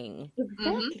thing.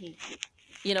 Exactly.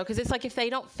 Because it's like if they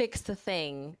don't fix the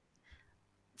thing,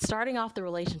 starting off the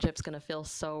relationship's going to feel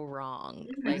so wrong.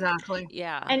 Like, Exactly.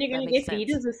 yeah, And you're that going to makes get sense.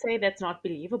 readers who say that's not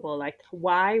believable. Like,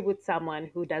 why would someone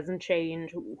who doesn't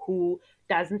change, who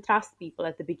doesn't trust people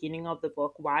at the beginning of the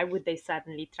book, why would they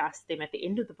suddenly trust them at the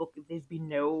end of the book if there's been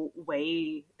no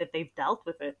way that they've dealt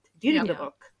with it during Yep. the Yeah.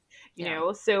 book?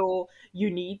 Yeah. So you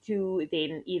need to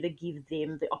then either give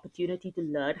them the opportunity to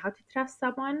learn how to trust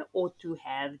someone or to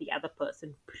have the other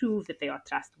person prove that they are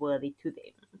trustworthy to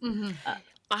them.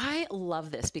 I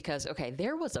love this because, okay,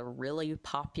 there was a really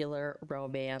popular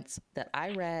romance that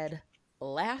I read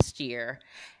last year.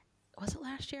 Was it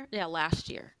last year? Yeah, last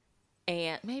year.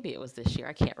 And maybe it was this year.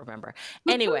 I can't remember.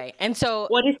 Anyway, and so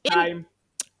What is in time?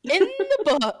 in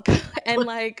the book, and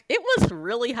like it was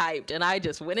really hyped, and I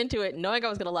just went into it knowing I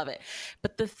was going to love it.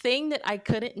 But the thing that I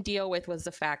couldn't deal with was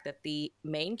the fact that the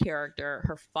main character,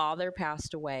 her father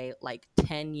passed away like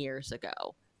 10 years ago.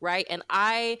 Right. And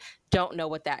I don't know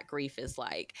what that grief is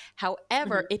like.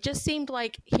 However, Mhm. it just seemed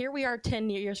like here we are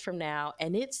 10 years from now,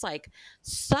 and it's like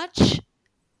such,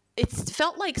 it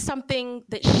felt like something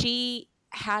that she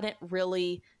hadn't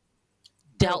really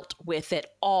Right. dealt with it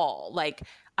all. Like,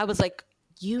 I was like,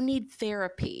 you need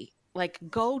therapy. Like,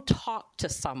 go talk to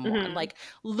someone. Mhm. Like,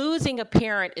 losing a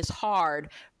parent is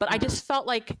hard, but I Mhm. just felt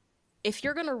like if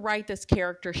you're going to write this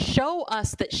character, show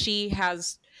us that she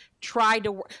has tried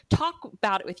to talk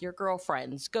about it with your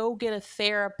girlfriends, go get a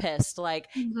therapist. Like,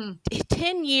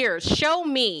 10 years, show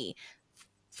me,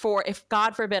 for if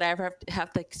God forbid I ever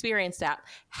have to experience that,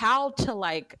 how to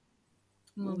like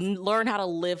Move. learn how to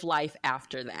live life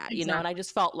after that, and I Exactly.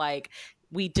 just felt like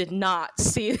we did not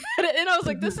see that. And I was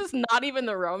like, this Mhm. is not even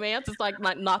the romance. It's like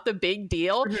not the big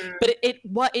deal, Mhm. but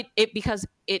it because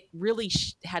it really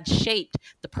had shaped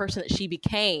the person that she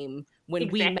became when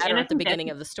we Exactly. met And her I at the think that's beginning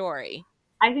of the story.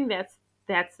 I think that's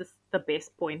the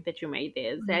best point that you made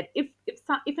there is Mhm. that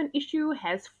if an issue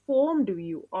has formed who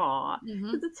you are,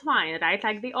 Mhm. because it's fine, right?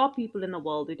 Like there are people in the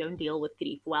world who don't deal with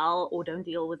grief well or don't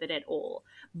deal with it at all.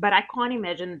 But I can't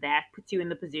imagine that puts you in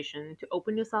the position to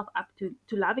open yourself up to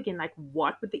love again. Like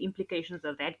what would the implications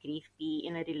of that grief be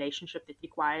in a relationship that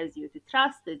requires you to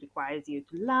trust, that requires you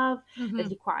to love, that Mhm.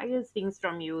 requires things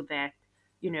from you that,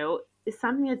 is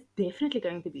something that's definitely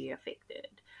going to be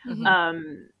affected. Mhm.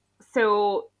 Um,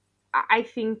 so I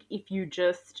think if you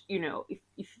just,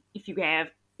 if you have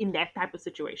in that type of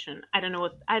situation, I don't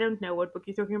know what book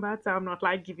you're talking about, so I'm not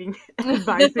like giving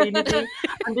advice or anything.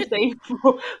 I'm just saying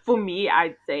for me,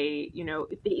 I'd say,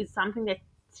 if there is something that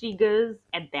triggers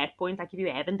at that point, like if you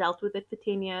haven't dealt with it for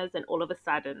 10 years and all of a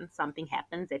sudden something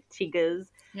happens that triggers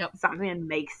Yep. something and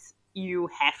makes you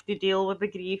have to deal with the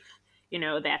grief,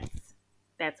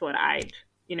 that's what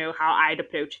how I'd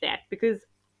approach that because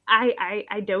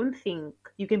I don't think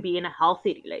you can be in a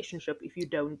healthy relationship if you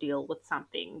don't deal with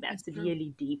something It's that's true.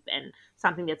 really deep and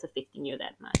something that's affecting you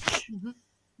that much. Mhm.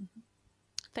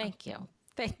 Thank you.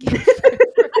 Absolutely. Thank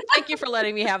you. Thank you for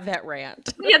letting me have that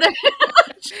rant. Yeah,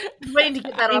 waiting to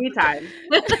get that off. Anytime.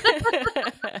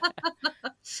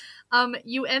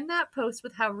 You end that post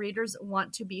with how readers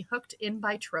want to be hooked in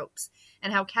by tropes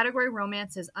and how category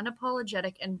romance is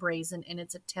unapologetic and brazen in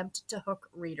its attempt to hook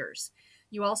readers.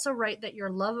 You also write that your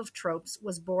love of tropes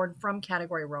was born from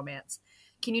category romance.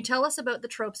 Can you tell us about the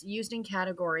tropes used in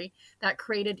category that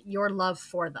created your love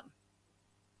for them?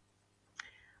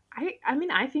 I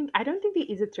don't think there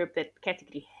is a trope that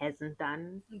category hasn't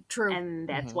done, True. and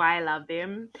that's Hmm. why I love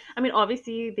them. I mean,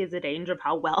 obviously there's a range of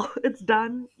how well it's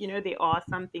done. There are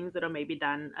some things that are maybe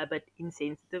done a bit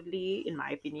insensitively, in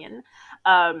my opinion,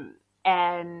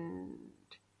 and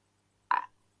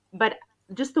but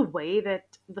just the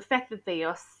fact that they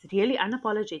are really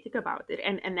unapologetic about it,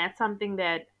 and that's something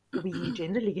that we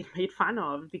generally get made fun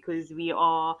of because we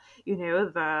are,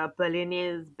 the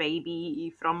billionaire's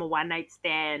baby from a one night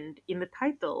stand in the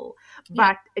title, Yep.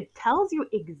 but it tells you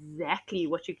exactly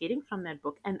what you're getting from that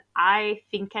book, and I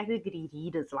think category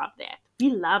readers love that.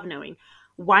 We love knowing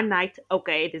one night,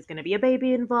 okay, there's going to be a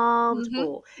baby involved, Mm-hmm.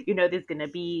 or they're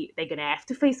going to have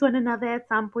to face one another at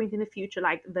some point in the future.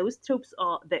 Like those tropes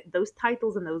those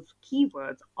titles and those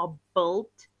keywords are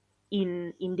built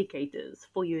in indicators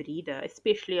for your reader,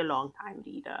 especially a long time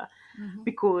reader, Mm-hmm.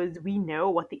 because we know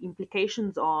what the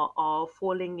implications are of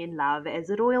falling in love as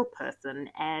a royal person,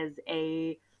 as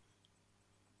a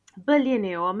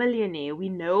billionaire or millionaire. We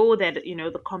know that,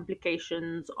 the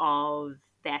complications of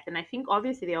that. And I think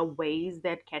obviously there are ways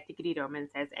that category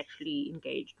romance has actually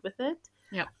engaged with it,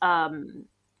 Yep.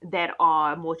 that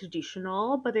are more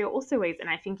traditional, but there are also ways, and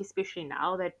I think especially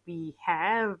now that we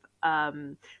have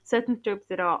certain tropes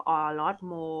that are a lot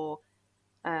more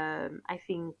I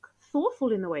think,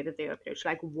 thoughtful in the way that they approach.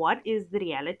 Like, what is the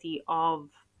reality of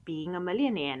being a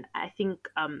millionaire? And I think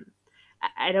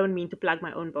I don't mean to plug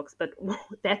my own books, but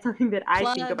that's something that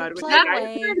I think about when Plug That's I what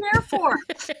away. we're here for.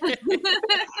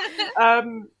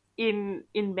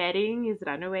 in Marrying His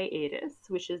Runaway Heiress,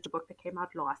 which is the book that came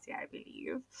out last year, I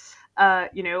believe.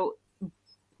 You know,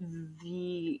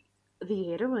 the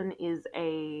heroine is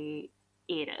a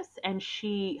heiress, and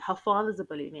her father's a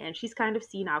billionaire, and she's kind of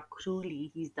seen how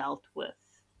cruelly he's dealt with,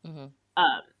 Hmm.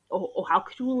 um, or how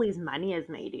cruel his money has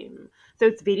made him. So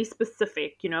it's very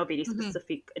specific, very Mhm.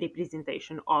 specific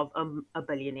representation of a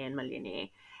billionaire and millionaire.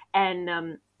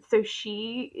 And so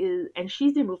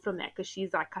she's removed from that because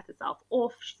she's like cut herself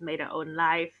off. She's made her own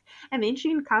life. And then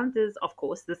she encounters, of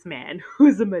course, this man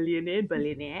who's a millionaire and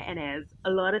billionaire and has a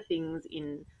lot of things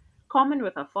in common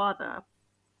with her father.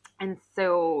 And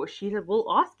so she will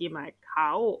ask him like,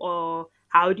 how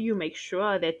do you make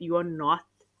sure that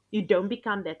you don't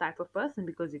become that type of person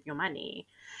because of your money?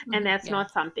 And Mhm. that's Yeah.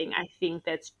 not something I think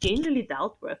that's generally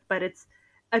dealt with, but it's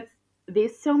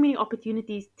there's so many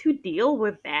opportunities to deal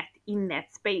with that in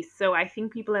that space. So I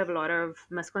think people have a lot of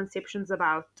misconceptions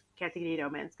about category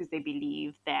romance because they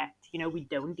believe that, we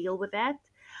don't deal with that.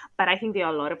 But I think there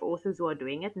are a lot of authors who are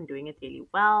doing it and doing it really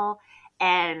well.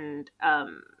 And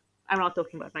I'm not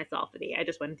talking about myself today. I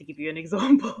just wanted to give you an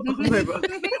example of my book.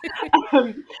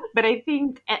 But I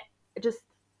think just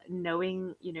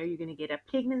knowing, you're going to get a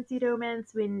pregnancy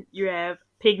romance when you have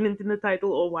pregnant in the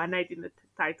title or one night in the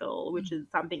title, which is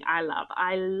something I love.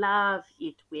 I love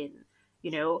it when,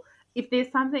 you know, if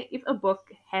a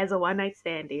book has a one night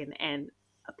stand in and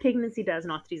a pregnancy does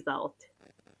not result,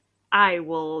 I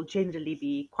will generally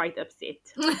be quite upset.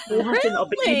 What an Really?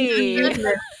 opportunity.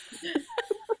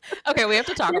 Okay, we have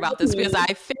to talk about this because Me.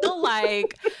 I feel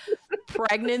like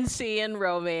pregnancy and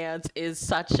romance is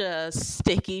such a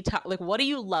sticky topic. Like, what do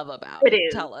you love about It it?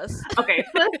 is. Tell us. Okay,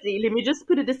 firstly, let me just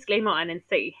put a disclaimer on and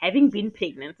say, having been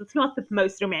pregnant, it's not the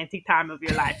most romantic time of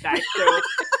your life, guys. So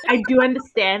I do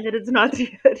understand that it's not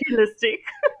realistic,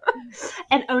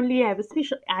 and only I have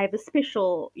a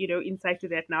special, insight to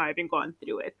that now, having gone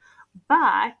through it.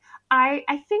 But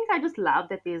I think I just love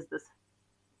that there's this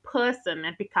person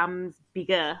that becomes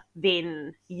bigger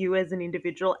than you as an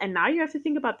individual, and now you have to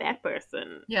think about that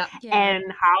person Yeah. Yeah. and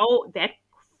how that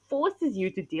forces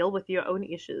you to deal with your own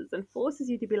issues and forces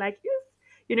you to be like,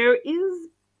 is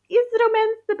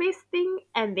romance the best thing?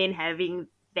 And then having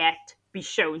that be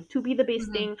shown to be the best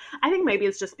Mhm. thing. I think maybe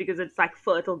it's just because it's like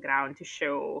fertile ground to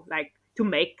show, like, to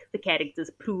make the characters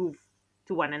prove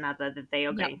to one another that they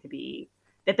are Yeah. going to be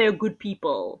that they're good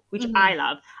people, which I Mhm.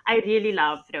 love. I really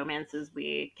love romances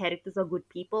where characters are good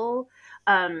people.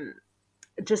 Um,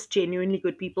 just genuinely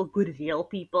good people, good real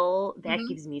people. That Mhm.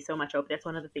 gives me so much hope. That's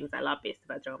one of the things I love best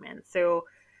about romance. So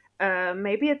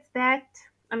maybe it's that.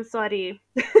 I'm sorry.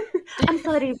 I'm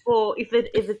sorry for if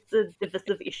it's a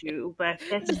divisive issue, but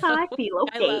that's just how No, I feel.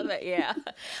 I love Okay. it. Yeah.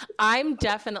 I'm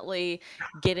definitely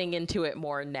getting into it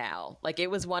more now. Like,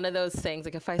 it was one of those things,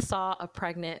 like, if I saw a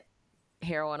pregnant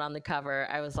heroine on the cover,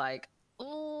 I was like,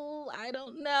 oh, I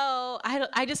don't know.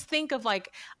 I just think of,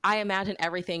 like, I imagine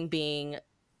everything being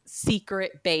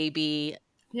secret baby,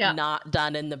 Yeah. not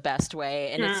done in the best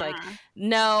way. And it's like, Hmm.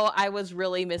 no, I was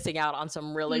really missing out on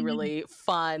some really, Mhm. really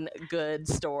fun, good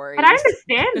But I stories.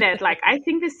 understand that. Like, I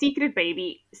think the secret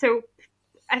baby. So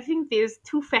I think there's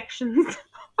two factions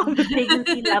of the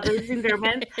pregnancy lovers in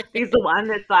romance. There's the one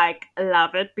that's like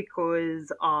love it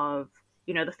because of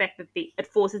the fact that it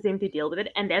forces them to deal with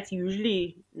it, and that's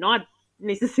usually not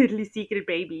necessarily secret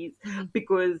babies Mhm.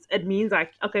 because it means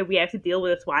like, okay, we have to deal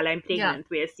with it while I'm Yeah. pregnant.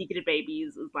 Whereas secret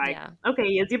babies is like, Yeah. okay,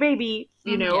 here's your baby.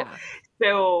 Mhm. Yeah.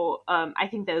 So I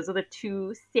think those are the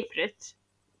two separate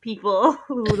people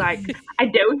who, like, I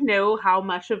don't know how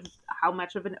much of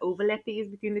an overlap there is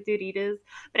between the two readers,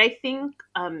 but I think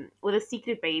with a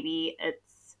secret baby,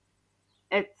 it's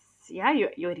yeah,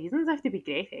 your reasons have to be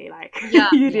great. Like, Yeah.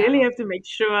 you really Yeah. have to make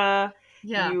sure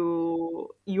Yeah.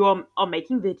 you are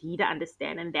making the reader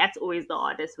understand, and that's always the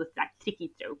hardest with like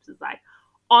tricky tropes. Is like,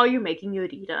 are you making your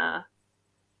reader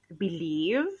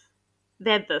believe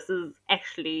that this is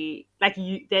actually like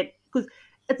you that because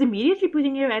it's immediately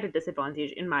putting you at a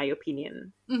disadvantage, in my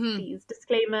opinion. Mhm. Please,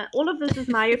 disclaimer, all of this is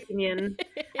my opinion.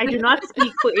 I do not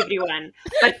speak for everyone,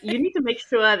 but you need to make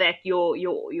sure that your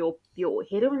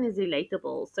heroine is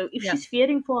relatable. So if she's Yes.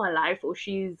 fearing for her life, or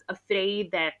she's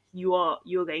afraid that you're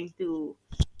going to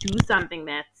do something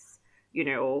that's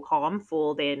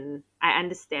harmful, then I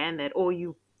understand that. Or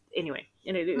you anyway,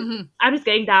 Mhm. I'm just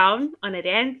going down on a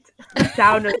rant,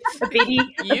 down a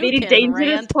You very can dangerous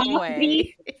rant path.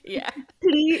 away. Yeah.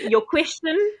 Please, your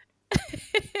question.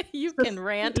 You Just can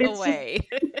rant let's just away.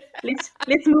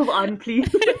 let's move on, please.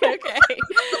 Okay.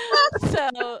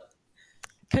 So,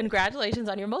 congratulations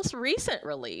on your most recent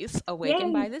release, Awakened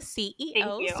Yay! by the Thank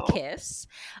CEO's you. Kiss.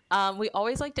 We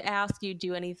always like to ask you,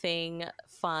 do anything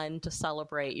fun to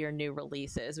celebrate your new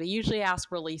releases? We usually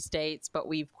ask release dates, but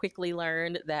we've quickly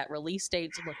learned that release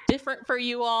dates look different for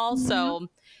you all. Mhm. So,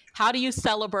 how do you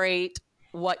celebrate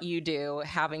what you do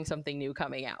having something new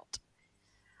coming out?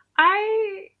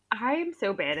 I'm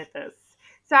so bad at this.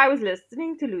 So I was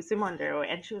listening to Lucy Monroe,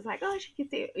 and she was like, "Oh, she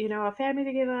gets a family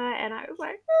together," and I was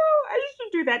like, "Oh, I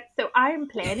should do that." So I am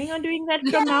planning on doing that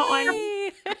from now on.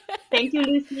 Yay! Thank you,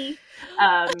 Lucy.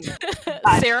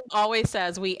 But Sarah always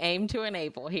says we aim to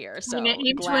enable here. We So aim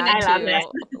to glad I love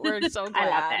enable. that. to. We're so I love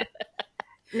that.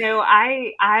 glad. No,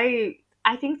 I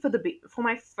think for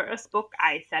my first book,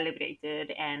 I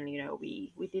celebrated, and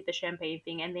we did the champagne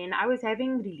thing, and then I was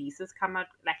having releases come out.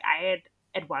 Like I had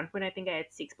at one point, I think I had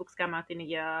 6 books come out in a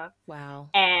year, Wow.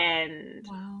 and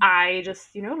Wow. I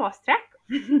just lost track.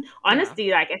 Yeah.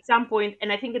 Honestly, like at some point,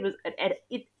 and I think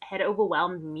it had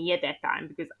overwhelmed me at that time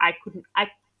because I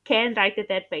can write at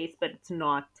that pace, but it's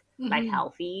not like Mhm.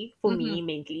 healthy for Mhm. me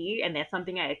mentally, and that's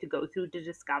something I had to go through to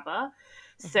discover.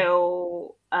 Hmm.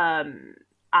 So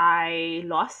I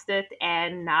lost it,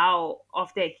 and now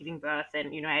after giving birth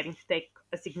and having to take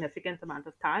a significant amount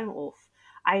of time off,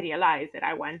 I realized that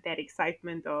I want that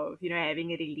excitement of having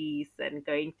a release and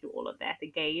going through all of that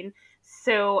again.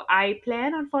 So I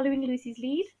plan on following Lucy's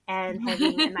lead and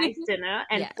having a nice dinner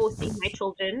and forcing my Yes.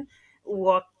 children, who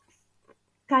are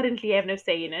currently have no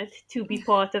say in it, to be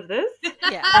part of this.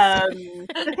 Yes.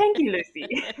 So thank you, Lucy.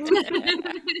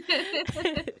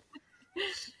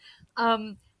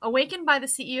 Awakened by the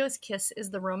CEO's Kiss is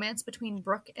the romance between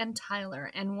Brooke and Tyler,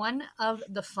 and one of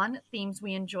the fun themes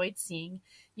we enjoyed seeing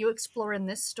you explore in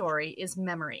this story is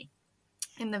memory.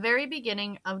 In the very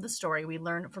beginning of the story, we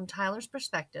learn from Tyler's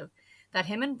perspective that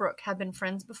him and Brooke have been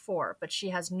friends before, but she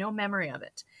has no memory of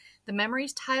it. The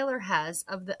memories Tyler has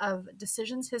of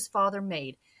decisions his father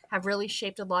made have really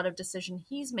shaped a lot of decisions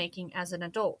he's making as an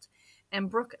adult. And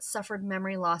Brooke suffered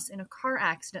memory loss in a car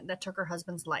accident that took her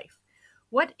husband's life.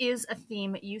 What is a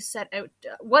theme you set out?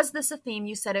 Was this a theme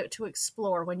you set out to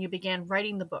explore when you began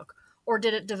writing the book, or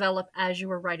did it develop as you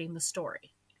were writing the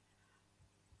story?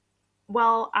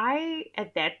 Well,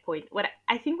 at that point, what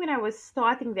I think when I was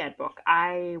starting that book,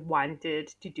 I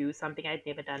wanted to do something I'd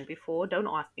never done before. Don't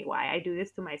ask me why. I do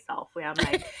this to myself, where I'm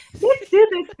like, let's do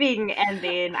this thing, and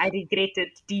then I regret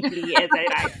it deeply as I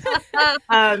write.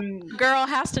 Um, Girl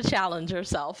has to challenge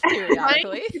herself Right?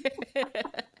 periodically.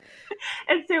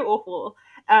 it's so awful.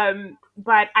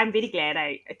 But I'm very glad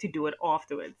I to do it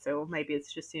afterwards. So maybe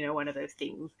it's just one of those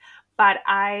things. But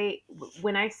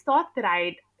when I started,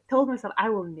 I told myself I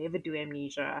will never do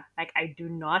amnesia. Like I do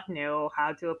not know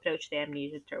how to approach the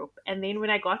amnesia trope. And then when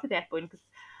I got to that point, because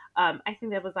I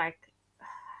think that was like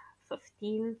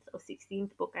 15th or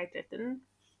 16th book I'd written.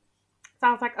 So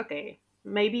I was like, okay,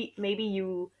 maybe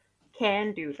you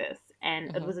can do this.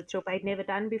 And it Hmm. was a trope I'd never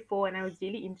done before, and I was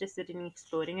really interested in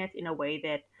exploring it in a way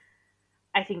that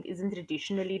I think isn't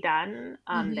traditionally done.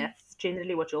 Mhm. That's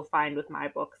generally what you'll find with my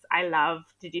books. I love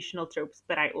traditional tropes,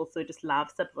 but I also just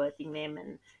love subverting them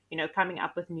and coming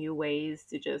up with new ways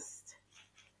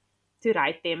to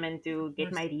write them and to Of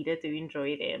get my course. reader to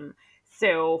enjoy them.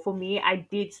 So for me, I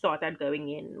did start out going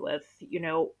in with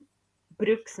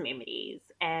Brooke's memories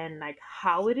and like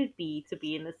how would it be to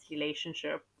be in this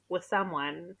relationship with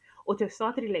someone or to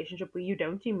start a relationship where you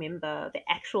don't remember the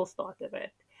actual start of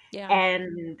it, Yeah.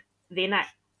 and then I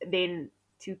then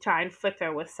to try and fit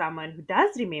her with someone who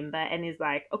does remember and is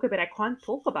like, okay, but I can't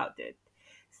talk about it.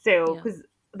 So Yeah. because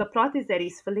the plot is that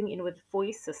he's filling in with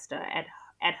Foy's sister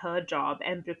at her job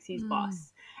and Brooks his Mm.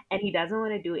 boss, and he doesn't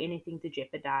want to do anything to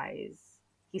jeopardize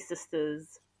his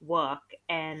sister's work.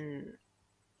 And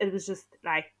it was just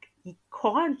like he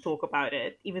can't talk about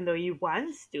it even though he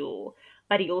wants to,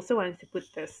 but he also wants to put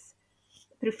this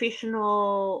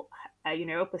professional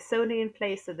persona in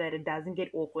place so that it doesn't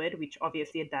get awkward, which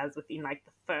obviously it does within like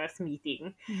the first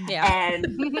meeting. Yeah.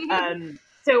 And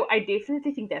so I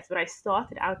definitely think that's what I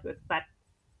started out with, but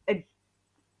it,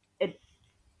 it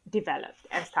developed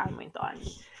as time went on.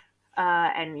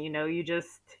 And you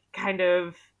just kind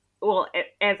of, well,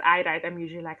 as I write, I'm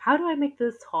usually like, how do I make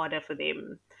this harder for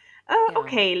them? Yeah.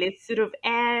 Okay, let's sort of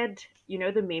add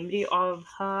the memory of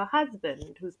her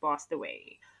husband who's passed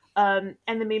away, and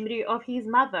the memory of his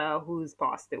mother who's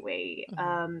passed away,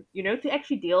 Hmm. to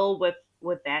actually deal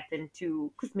with that, and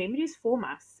to, because memories form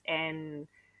us and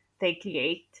they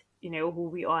create who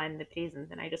we are in the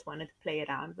present, and I just wanted to play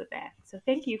around with that. So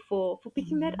thank you for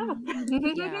picking that up.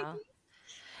 Yeah.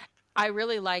 I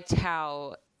really liked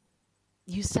how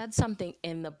you said something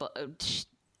in the book.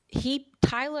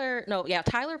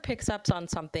 Tyler picks up on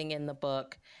something in the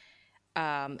book.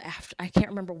 After, I can't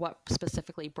remember what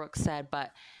specifically Brooke said,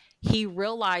 but he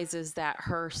realizes that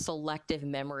her selective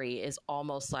memory is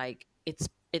almost like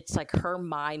it's like her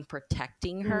mind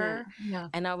protecting Mm, her. Yeah.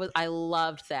 And I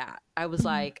loved that. I was Mhm.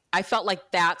 like, I felt like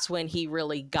that's when he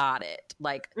really got it.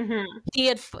 Like mm-hmm. he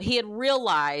had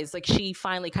realized, like, she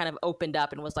finally kind of opened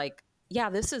up and was like, yeah,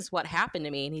 this is what happened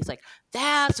to me. And he's like,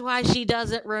 that's why she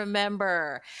doesn't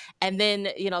remember. And then,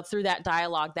 through that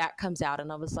dialogue that comes out,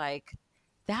 and I was like,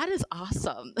 that is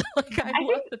awesome. Like, I I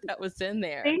love think, that was in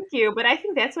there. thank you, but I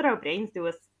think that's what our brains do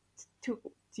is to,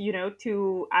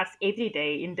 to us every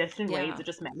day in different ways. Yeah. It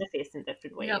just manifests in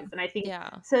different Yep. ways. And I think Yeah.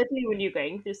 certainly when you're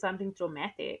going through something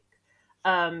traumatic,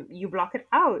 you block it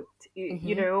out,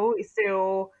 Mm-hmm.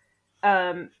 so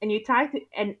and you try to,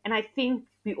 and I think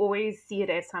we always see it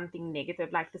as something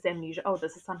negative, like this amnesia. Oh,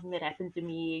 this is something that happened to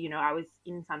me. I was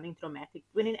in something traumatic,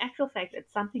 when in actual fact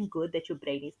it's something good that your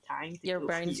brain is trying to Your do for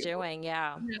brain's you. doing.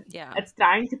 Yeah. Yeah. Yeah. It's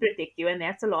trying to protect you, and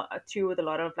that's a lot true with a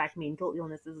lot of like mental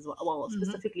illnesses as well. Well, Mhm.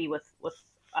 specifically with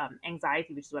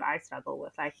anxiety, which is what I struggle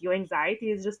with. Like, your anxiety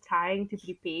is just trying to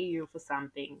prepare you for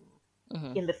something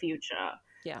Mm-hmm. in the future.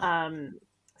 Yeah. Um,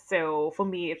 so for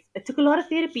me, it took a lot of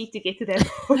therapy to get to that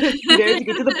point, to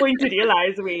get to the point to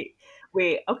realize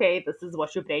where okay, this is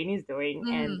what your brain is doing,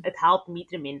 and Mhm. it helped me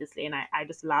tremendously. And I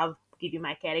just love giving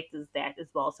my characters that as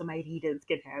well, so my readers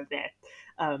can have that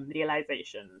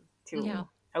realization Yeah. too. That's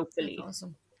Hopefully.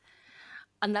 awesome.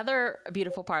 Another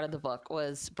beautiful part of the book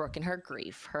was Brooke and her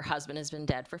grief. Her husband has been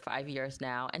dead for 5 years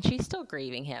now, and she's still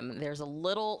grieving him. There's a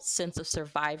little sense of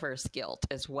survivor's guilt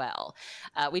as well.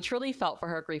 We truly felt for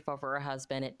her grief over her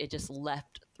husband. It just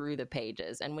left through the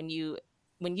pages. And when you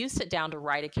sit down to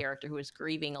write a character who is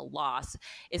grieving a loss,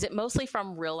 is it mostly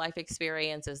from real life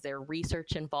experience? Is there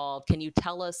research involved? Can you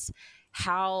tell us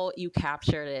how you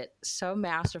captured it so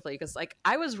masterfully? Because, like,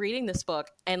 I was reading this book,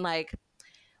 and like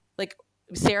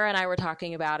Sarah and I were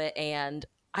talking about it, and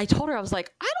I told her, I was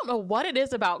like, I don't know what it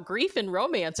is about grief and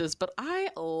romances, but I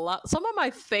love some of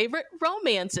my favorite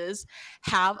romances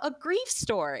have a grief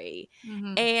story.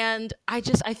 Mhm. And I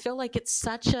feel like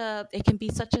it can be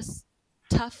such a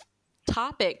tough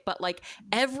topic, but like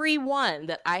every one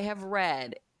that I have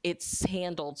read, it's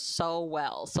handled so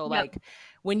well. So Yep. like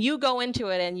when you go into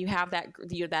it and you have that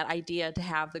idea to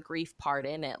have the grief part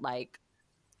in it, like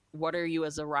what are you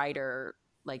as a writer,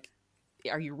 like,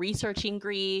 are you researching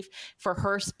grief for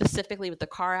her specifically with the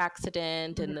car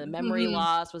accident and the Mhm. memory Mhm.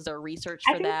 loss? Was there research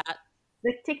I for think that?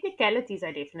 the technicalities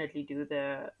I definitely do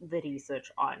the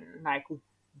research on. Like,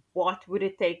 what would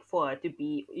it take for her to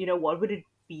be, what would it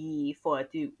be for her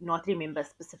to not remember a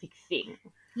specific thing,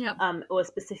 Yep. or a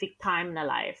specific time in her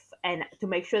life, and to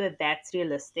make sure that that's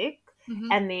realistic. Mhm.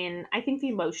 And then I think the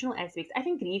emotional aspects. I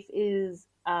think grief is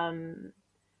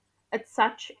it's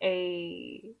such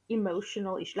a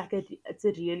emotional issue. Like, it's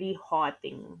a really hard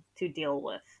thing to deal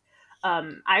with.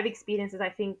 I've experienced it. I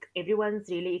think everyone's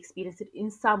really experienced it in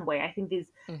some way. I think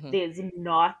Mm-hmm.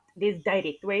 there's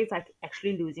direct ways, like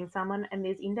actually losing someone, and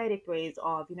there's indirect ways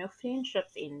of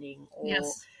friendships ending, or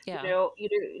Yes. Yeah.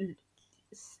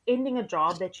 ending a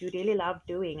job that you really love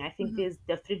doing. I think Mhm. there's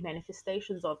different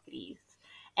manifestations of grief.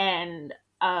 And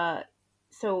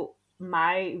so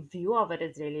my view of it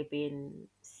has really been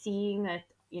seeing it,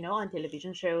 on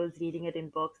television shows, reading it in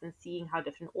books, and seeing how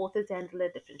different authors handle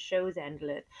it, different shows handle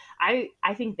it. I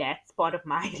think that's part of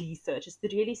my research, is to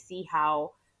really see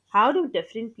how do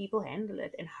different people handle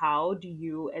it, and how do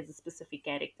you, as a specific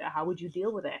character, how would you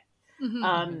deal with it?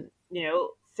 Mhm.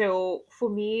 So for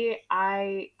me,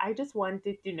 I just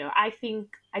wanted to know. I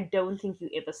don't think you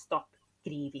ever stop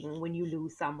grieving when you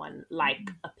lose someone, like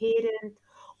Mhm. a parent,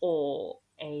 or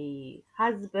a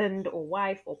husband or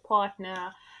wife or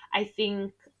partner. I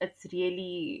think it's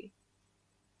really,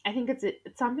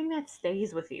 it's something that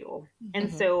stays with you. And Mhm.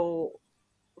 Mm-hmm. so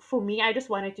for me, I just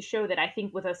wanted to show that I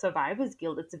think with a survivor's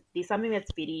guild, there's something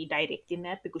that's very direct in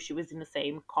that, because she was in the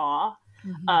same car,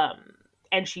 Mhm. um,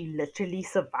 and she literally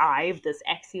survived this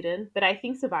accident. But I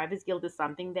think survivor's guilt is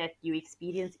something that you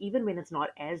experience even when it's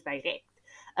not as direct.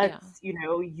 Yeah. It's,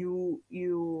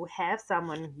 you have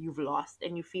someone you've lost,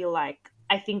 and you feel like,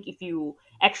 I think if you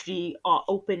actually are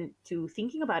open to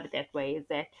thinking about it that way, is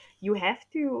that you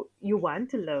want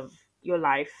to live your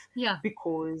life, Yeah.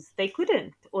 because they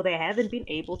couldn't, or they haven't been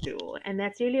able to. And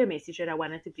that's really a message that I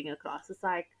wanted to bring across. It's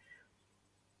like,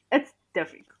 it's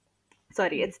difficult.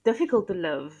 Sorry, it's difficult to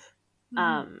live, Mhm.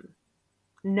 um,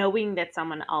 knowing that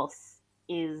someone else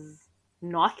is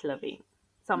not living,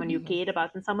 someone you Mhm. Mm-hmm. cared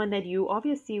about, and someone that you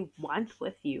obviously want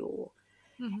with you.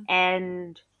 Mhm.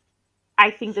 And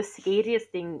I think the scariest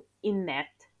thing in that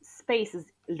space is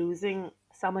losing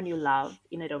someone you love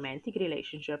in a romantic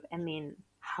relationship. And then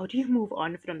how do you move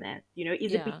on from that?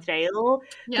 Is it Yeah. betrayal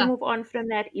to Yeah. move on from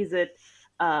that? Is it,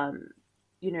 um,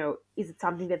 is it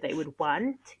something that they would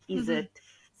want? Is Mhm. it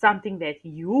something that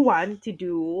you want to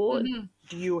do? Mhm.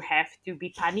 Do you have to be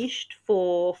punished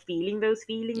for feeling those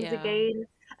feelings Yeah. again?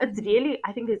 It's Mhm. really,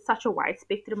 I think there's such a wide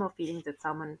spectrum of feelings that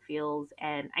someone feels,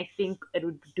 and I think it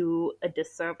would do a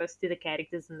disservice to the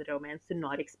characters in the romance to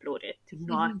not explore it, to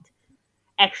not Mhm.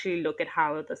 actually look at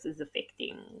how this is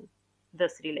affecting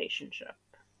this relationship.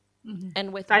 Mhm.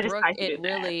 And with So I just Brooke, try to do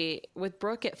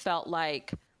that. it felt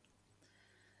like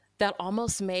that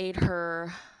almost made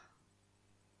her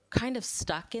kind of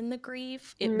stuck in the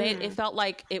grief. It Mm, felt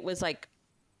like it was like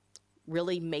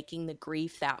really making the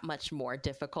grief that much more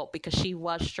difficult because she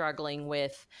was struggling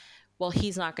with, well,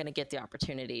 he's not going to get the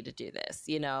opportunity to do this,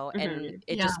 and mm-hmm,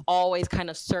 it Yeah. just always kind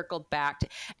of circled back to,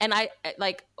 and I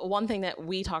like one thing that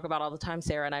we talk about all the time,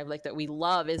 Sarah and I, like, that we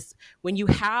love is when you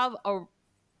have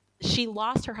she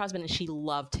lost her husband and she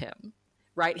loved him,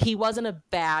 right? He wasn't a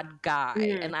bad guy.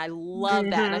 mm, And I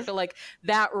love that. And I mm-hmm. feel like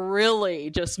that really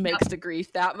just Yep. makes the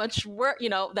grief that much work,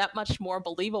 that much more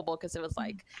believable because it was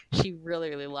like she really,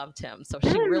 really loved him. So she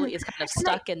Mm. really is kind of And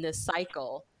stuck in this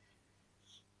cycle.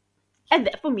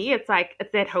 for me, it's like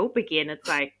it's that hope again. It's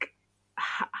like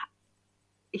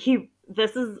he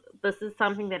this is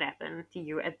something that happened to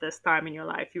you at this time in your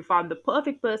life. You found the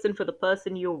perfect person for the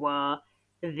person you were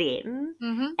then,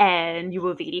 Mhm. and you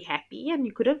were very happy, and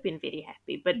you could have been very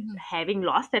happy. But Mhm. having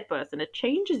lost that person, it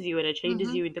changes you, and it changes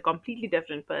Mhm. you into a completely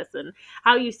different person.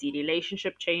 How you see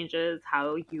relationship changes,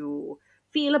 how you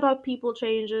feel about people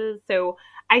changes. So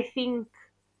I think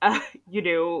uh, you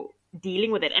know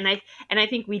dealing with it, and I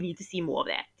think we need to see more of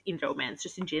that in romance,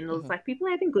 just in general. It's Hmm. like people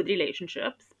having good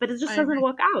relationships, but it just I doesn't agree.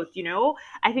 work out.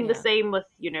 I think the Yeah. same with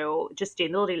just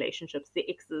general relationships. The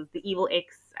exes, the evil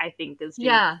ex, I think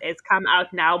Yeah. has come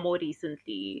out now more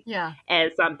recently Yeah.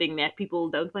 as something that people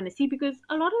don't want to see, because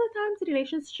a lot of the times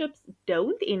relationships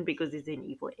don't end because there's an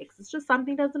evil ex. It's just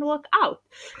something doesn't work out.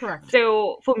 Correct.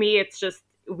 So for me, it's just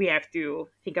we have to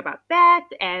think about that,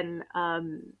 and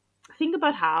think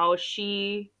about how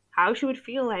she would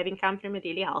feel having come from a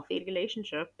really healthy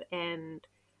relationship, and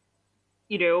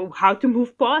how to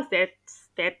move past that,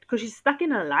 because she's stuck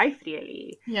in her life,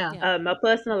 really, Yeah. Yeah. her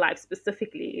personal life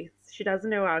specifically. She doesn't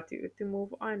know how to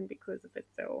move on because of it.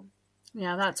 So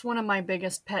Yeah, that's one of my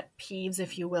biggest pet peeves,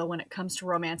 if you will, when it comes to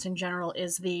romance in general,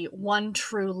 is the one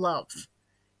true love.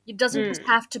 It doesn't just mm,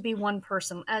 have to be one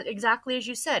person. Exactly as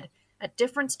you said, at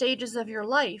different stages of your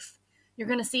life, you're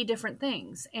going to see different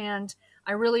things. And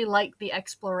I really like the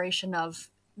exploration of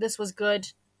this was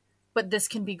good, but this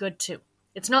can be good too.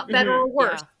 It's not better mhm. or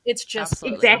worse. Yeah. It's just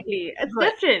Absolutely. Exactly, it's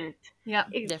good. different. Yeah.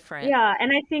 Different. Yeah,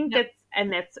 and I think Yep.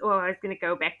 that's I was going to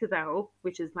go back to the hope,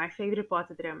 which is my favorite part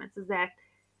of the romance, is that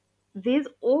there's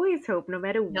always hope. No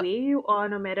matter Yep. where you are,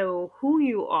 no matter who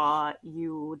you are,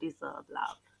 you deserve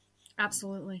love.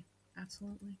 Absolutely.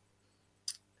 Absolutely.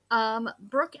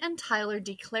 Brooke and Tyler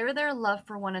declare their love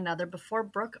for one another before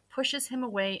Brooke pushes him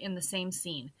away in the same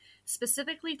scene.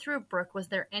 Specifically through Brooke, was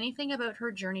there anything about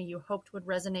her journey you hoped would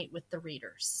resonate with the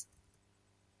readers?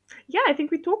 Yeah, I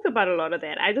think we talked about a lot of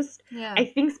that. Yeah. I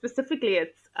think specifically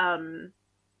it's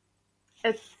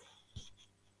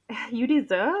you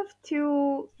deserve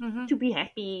Mm-hmm. to be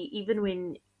happy even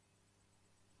when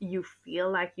you feel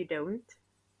like you don't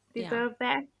Yeah. deserve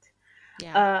that.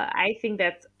 Yeah. I think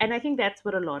that's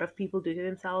what a lot of people do to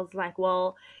themselves. Like,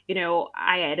 well,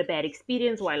 I had a bad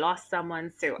experience, or I lost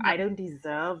someone, so I Yep. don't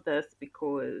deserve this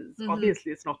because Mm-hmm.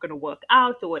 obviously it's not going to work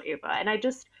out or whatever. And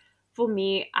for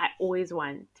me, I always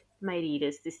want my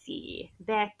readers to see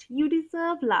that you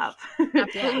deserve love. Yeah.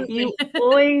 Absolutely. You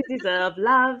always deserve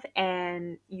love,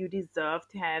 and you deserve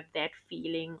to have that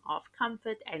feeling of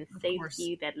comfort and Of course.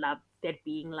 safety that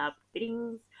being loved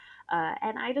brings.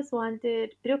 And I just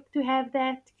wanted Brooke to have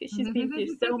that, because she's been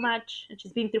through so much, and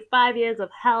she's been through 5 years of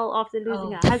hell after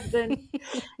losing Oh, her husband.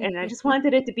 And I just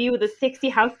wanted it to be with a sexy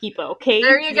housekeeper, there okay?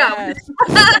 you go. Yes.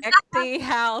 Sexy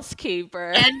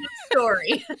housekeeper. End of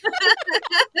story.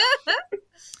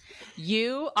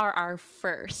 You are our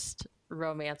first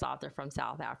romance author from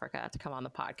South Africa to come on the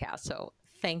podcast. So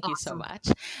thank you so Awesome. much.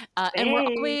 And we're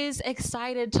Hey. always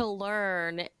excited to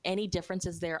learn any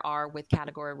differences there are with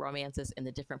category romances in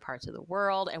the different parts of the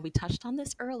world. And we touched on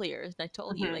this earlier. And I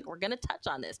told you, Mhm. like, we're going to touch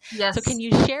on this. So Yes. can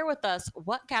you share with us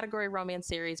what category romance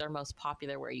series are most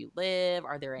popular where you live?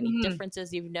 Are there any Mhm.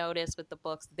 differences you've noticed with the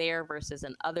books there versus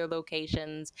in other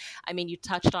locations? I mean, you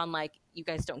touched on, like, you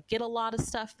guys don't get a lot of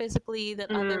stuff physically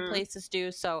that other Mm. places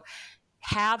do. So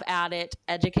Have at it.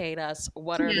 Educate us.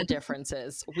 What are the Yeah.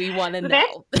 differences? We want to So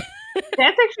that's know.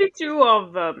 that's actually true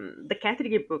of the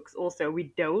category books. Also,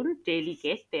 we don't really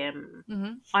get them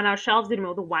Hmm. on our shelves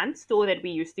anymore. The one store that we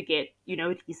used to get,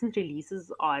 recent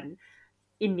releases on,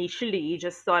 initially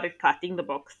just started cutting the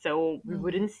books, so we Hmm.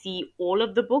 wouldn't see all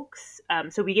of the books.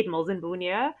 So we get Mills and Boon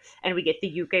here, and we get the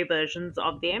UK versions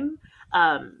of them.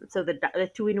 So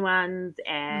the two-in-ones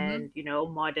Hmm. and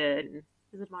modern.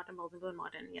 Is it modern Mills and Boon?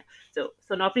 Modern, yeah. So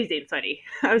not present. Sorry,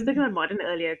 I was talking Hmm. about modern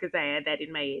earlier because I had that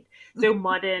in my head. So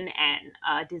modern and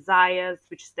desires,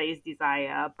 which stays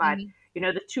desire, but Hmm.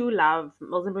 the True Love,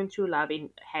 Mills and Boon True Love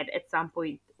had at some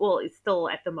point, well, it's still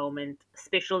at the moment,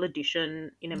 special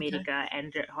edition in Okay. America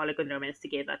and Harlequin Romance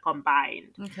together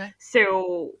combined. Okay.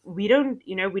 So we don't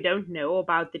know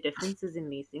about the differences in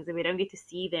these things, and we don't get to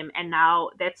see them. And now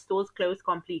that store's closed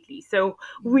completely. So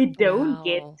we don't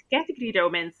get Wow. category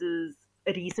romances.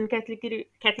 Recent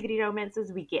category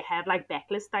romances we have like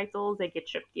backlist titles that get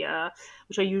shipped here,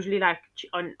 which are usually like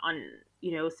on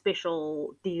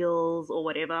special deals or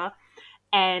whatever.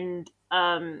 And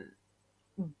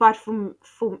but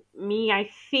for me, I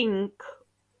think,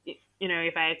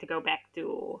 if I had to go back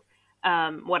to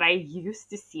what I used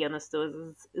to see on the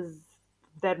stores, is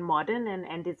that modern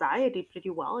and desire did pretty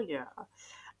well here.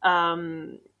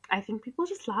 um I think people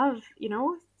just love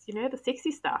the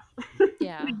sexy stuff. I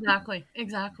Yeah. Exactly.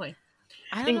 Exactly.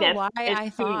 I don't think know that's why it's I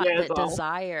true thought here as that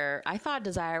well. I thought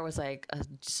desire was like a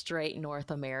straight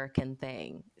North American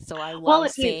thing. So I Well, love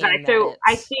it is, right? seeing that So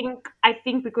I it's, think I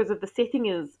think because of the setting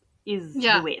is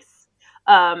Yeah. US,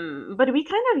 but we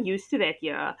kind of used to that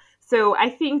here. So I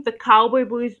think the Cowboy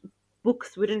Boys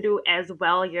books wouldn't do as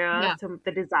well here. Yeah. Some of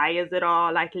the desires that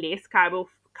are like less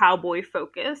cowboy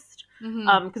focused, Hmm.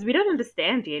 because we don't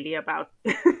understand really about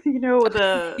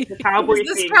the cowboy Who's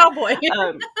this thing. cowboy?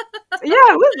 Um, yeah,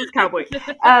 who's this cowboy?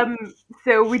 Um,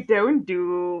 so we don't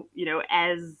do,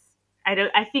 as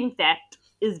I think that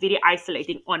is very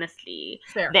isolating, honestly.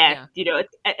 Fair. That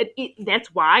yeah. that's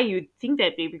why you think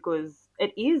that way, because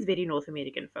it is very North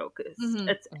American focused. Hmm.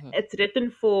 Hmm. It's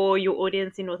written for your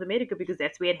audience in North America because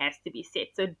that's where it has to be set.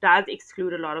 So it does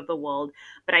exclude a lot of the world,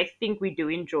 but I think we do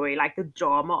enjoy like the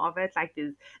drama of it, like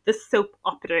the soap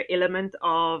opera element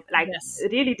of like Yes.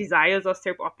 really desires are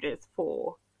soap operas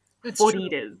It's for true.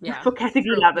 readers, Yeah. for It's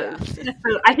category true. Yeah. lovers.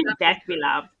 So I think that Definitely we true.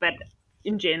 loved, but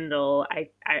in general,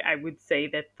 I would say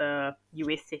that the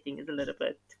US setting is a little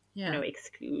bit, Yeah.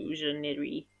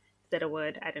 exclusionary. Is that a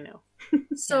word? I don't know. Yeah.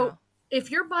 So, if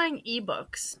you're buying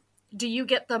ebooks, do you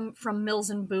get them from Mills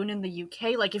and Boon in the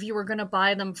UK? Like, if you were going to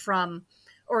buy them from,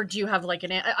 or do you have like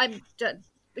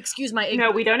excuse my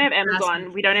No, we ignorance. don't I'm have just asking.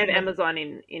 Amazon. We don't have Like, Amazon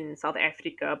in South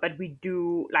Africa, but we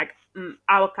do like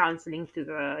our account's linked to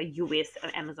the US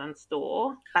Amazon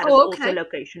store, but it's oh, also okay.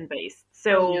 location based. Oh, yeah.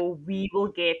 So we will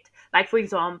get, like, for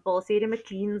example, Sarah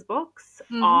McLean's books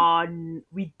Hmm. on.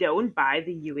 We don't buy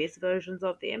the US versions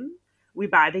of them. We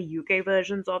buy the UK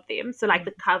versions of them. So like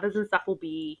the covers and stuff will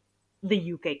be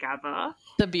the UK cover,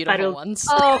 The but beautiful it'll ones.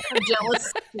 Oh, I'm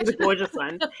jealous. the gorgeous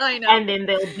ones. I know. And then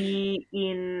they'll be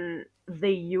in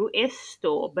the US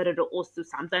store, but it'll also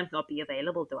sometimes not be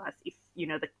available to us if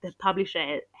the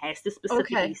publisher has to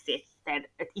specifically Okay. set that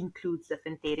it includes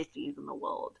different territories in the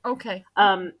world. Okay.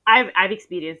 I've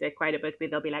experienced that quite a bit, where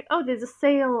they'll be like, "Oh, there's a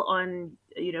sale on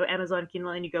Amazon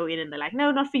Kindle," and you go in and they're like,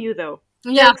 "No, not for you though."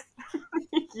 Yeah. Thanks.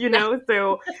 Yeah.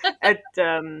 So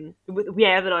we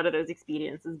have a lot of those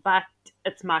experiences, but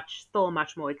it's still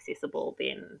much more accessible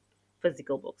than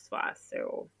physical books for us.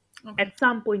 So Okay. at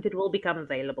some point it will become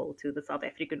available to the South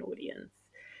African audience.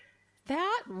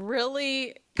 That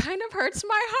really kind of hurts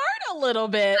my heart a little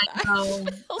bit. I Oh, feel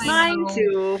I sad Mine know.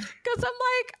 too. because I'm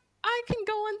like, I can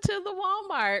go into the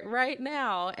Walmart right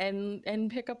now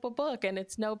and pick up a book, and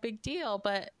it's no big deal.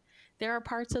 But there are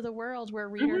parts of the world where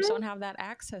readers Hmm. don't have that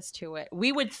access to it.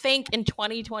 We would think in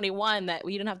 2021 that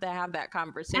we didn't have to have that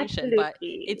conversation, but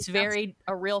Absolutely. it's very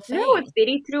a real No, it's thing.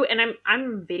 very true, and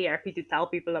I'm very happy to tell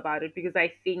people about it, because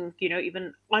I think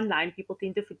even online people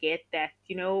tend to forget that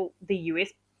the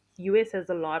US has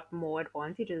a lot more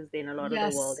advantages than a lot of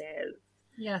the world Yes. has.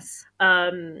 Yes.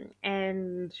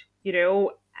 And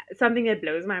something that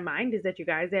blows my mind is that you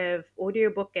guys have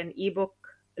audiobook and ebook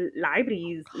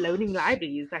libraries, loaning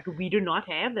libraries. Like, we do not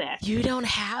have that. You don't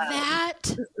have Um, that?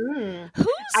 mm. Whose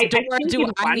I door think do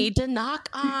in I one. need to knock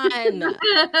on?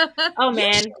 Oh You should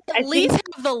man, at I least think.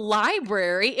 have the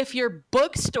library if your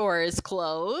bookstore is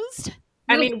closed,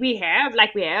 I mean, we have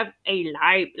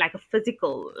a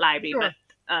physical library, but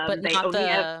Sure. but they not only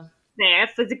have the. they have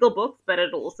physical books, but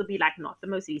it'll also be like not the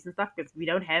most recent stuff, because we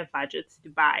don't have budgets to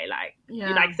buy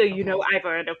Yeah. so Okay. I've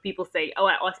heard of people say, "Oh,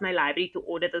 I asked my library to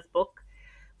order this book,"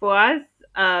 for us,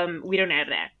 we don't have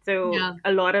that. So Yeah.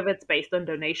 a lot of it's based on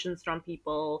donations from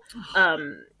people.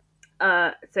 Um,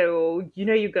 so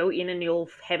you go in and you'll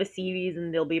have a series,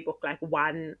 and there'll be a book like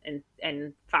 1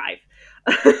 and 5,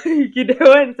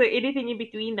 and so anything in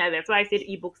between that. That's why I said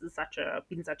ebooks is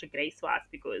been such a grace for us,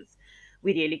 because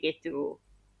we really get to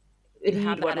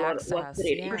Have read that what's access.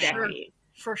 read For Yeah. sure. exactly.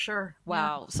 For sure. Yeah.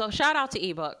 Wow. So shout out to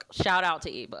ebook. Shout out to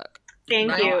ebook.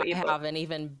 Thank Right. you, Now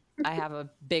ebook. I have a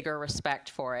bigger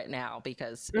respect for it now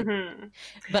because Hmm.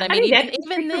 but I I mean, mean, that's the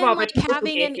even perspective then, of like it. People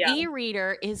having forget, an yeah.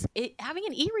 e-reader having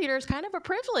an e-reader is kind of a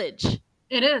privilege.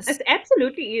 It is. It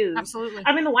absolutely is. Absolutely.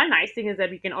 I mean, the one nice thing is that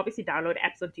we can obviously download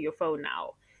apps onto your phone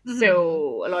now. Hmm.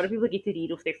 So a lot of people get to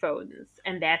read off their phones,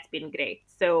 and that's been great.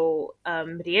 So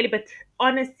really, but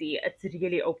honestly, it's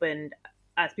really opened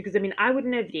us, because I mean, I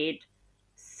wouldn't have read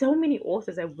so many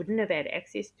authors I wouldn't have had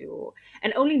access to,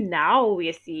 and only now we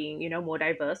are seeing more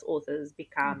diverse authors Hmm.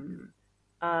 become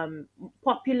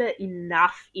popular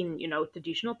enough in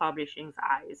traditional publishing's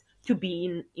eyes to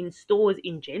be in stores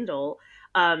in general,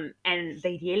 and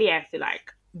they really have to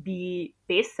like be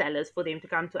bestsellers for them to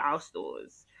come to our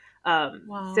stores.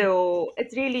 Wow. So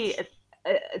it's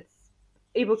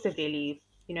ebooks have really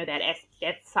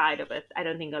that side of it. I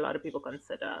don't think a lot of people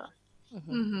consider. Hmm.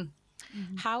 Hmm.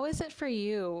 Hmm. How is it for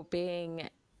you being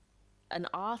an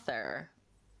author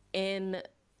in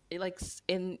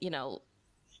in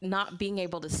not being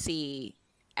able to see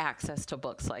access to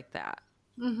books like that?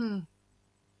 Hmm.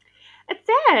 It's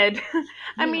sad.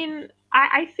 I Yeah. mean,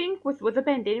 I think with the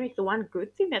pandemic, the one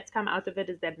good thing that's come out of it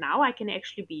is that now I can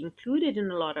actually be included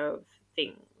in a lot of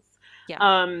things. Yeah.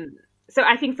 Um, so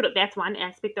I think that's one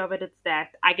aspect of it. It's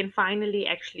that I can finally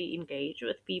actually engage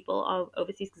with people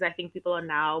overseas, because I think people are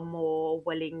now more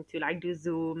willing to like do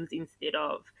Zooms instead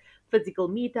of physical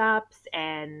meetups,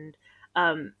 and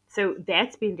so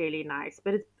that's been really nice.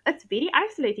 But it's very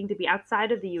isolating to be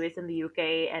outside of the US and the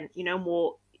UK, and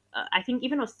more I think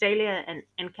even Australia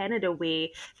and Canada, where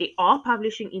there are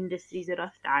publishing industries that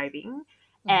are thriving.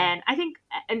 Hmm. And I think,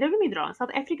 and don't get me wrong,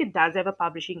 South Africa does have a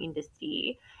publishing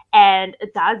industry, and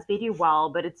it does very well,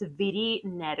 but it's a very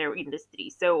narrow industry.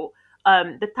 So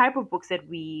the type of books that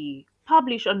we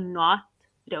publish are not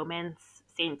romance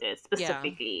centered Yeah.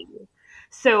 specifically.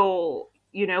 So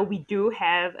we do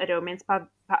have a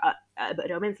a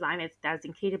romance line that does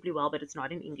incredibly well, but it's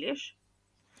not in English.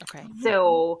 Okay.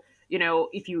 So,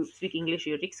 if you speak English,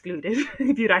 you're excluded.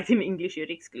 If you write in English, you're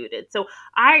excluded. So,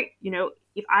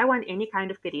 if I want any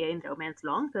kind of career in romance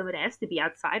long term, it has to be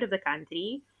outside of the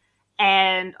country.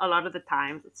 And a lot of the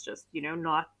times, it's just,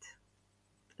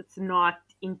 it's not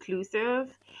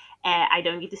inclusive. I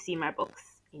don't get to see my books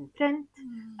in print,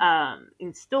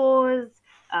 in stores.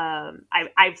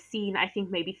 I've seen, I think,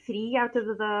 maybe 3 out of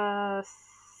the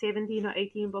 17 or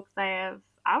 18 books I have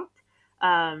out.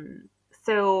 Um,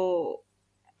 so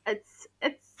it's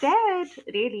sad,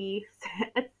 really.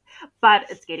 it's, but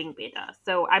it's getting better.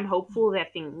 So I'm hopeful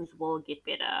that things will get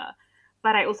better.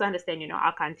 But I also understand,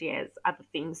 our country has other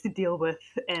things to deal with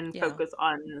and Yeah. focus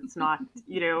on. It's not,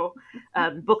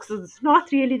 books is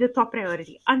not really the top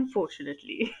priority,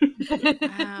 unfortunately.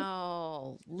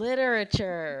 Wow.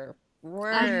 Literature, I know.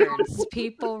 words,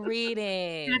 people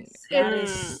reading. It's That Mm,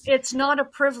 is, it's not a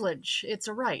privilege. It's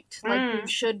a right. Like you mm.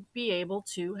 should be able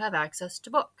to have access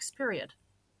to books. Period.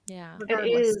 yeah. It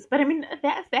Regardless. is, but I mean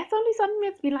that's only something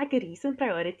that's been like a recent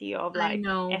priority of I like,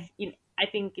 know. I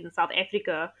think in South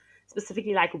Africa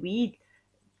specifically, like we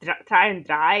try and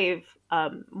drive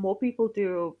more people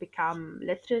to become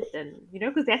literate, and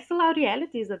because that's still our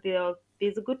reality, is that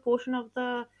there's a good portion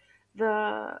the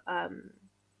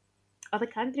of the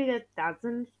country that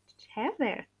doesn't have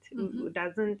that, Hmm. who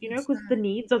doesn't, It's because the sad.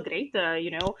 needs are greater.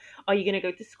 Are you going to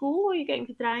go to school, or are you going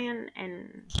to try and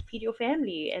feed your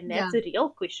family? And Yeah. that's a real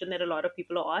question that a lot of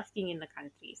people are asking in the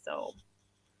country. So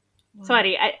Wow.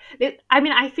 sorry, I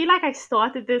mean, I feel like I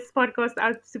started this podcast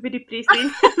out super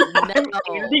depressing. I'm No.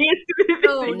 ending it super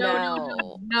No, depressing. no, no, no,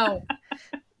 No. no.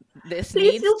 This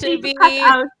Please needs feel to free to cut be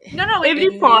out No, no, it every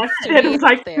it's part needs to that be was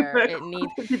like out there. super It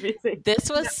needs depressing. This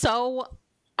yeah, was so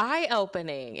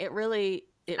eye-opening. It really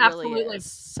absolutely.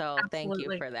 is. So thank you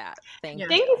Absolutely. for that. Thank Yes.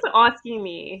 Thank you you. for asking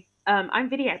me. I'm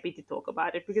very happy to talk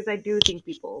about it, because I do think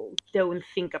people don't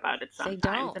think about it They sometimes,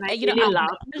 don't. and I And, really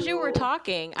love as you were to.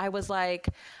 talking, I was like,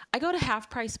 I go to Half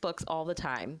Price Books all the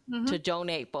time Hmm. to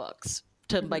donate books,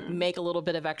 to like Hmm. make a little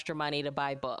bit of extra money to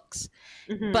buy books.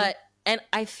 Hmm. But, and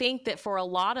I think that for a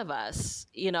lot of us,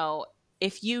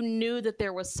 if you knew that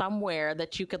there was somewhere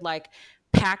that you could like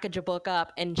package a book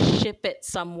up and ship it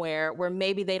somewhere where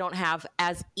maybe they don't have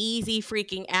as easy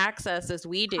freaking access as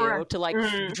we do Correct. to like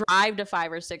drive to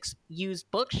 5 or 6 used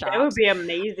That would bookshops. be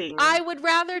amazing. I would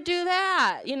rather do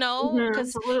that, you know,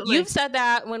 because Absolutely. you've said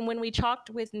that when we talked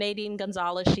with Nadine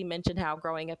Gonzalez, she mentioned how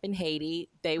growing up in Haiti,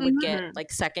 they would get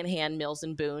like secondhand Mills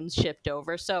and Boons shipped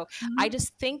over. So I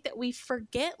just think that we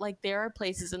forget like there are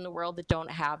places in the world that don't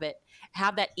have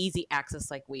that easy access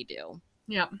like we do.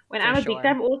 Yeah. When For I'm a sure. big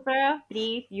time author,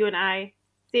 please, you and I,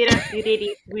 Sarah, you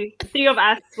ready? The three of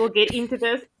us will get into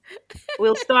this.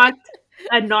 We'll start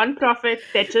a non-profit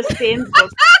that just sends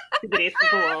books to the rest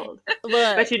of the world.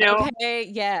 Look, But okay,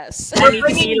 yes. I We're need to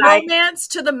bringing be like, romance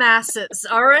to the masses,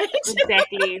 all right?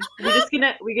 exactly.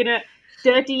 We're gonna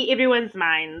dirty everyone's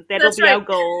minds. That'll That's be right. our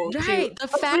goal. Right. To The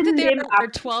fact open that there them are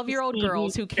up to 12-year-old Stevie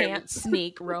girls who can't films.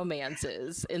 sneak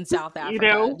romances in South You Africa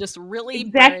know? just really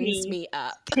burns Exactly. me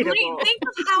up. Terrible. Think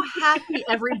of how happy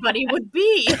everybody would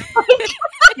be.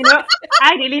 You know,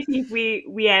 I really think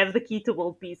we have the key to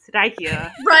world peace right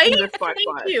here Right? in this podcast.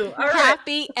 Thank you. All right.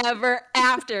 Happy ever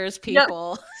afters,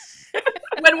 people.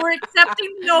 When we're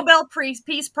accepting the Nobel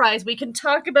Peace Prize, we can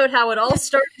talk about how it all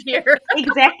started here.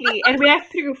 Exactly, and we have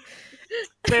proof.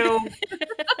 So,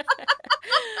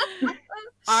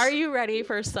 Are you ready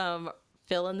for some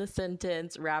fill in the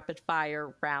sentence rapid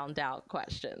fire round out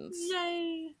questions?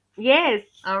 Yay. yes,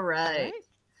 All right.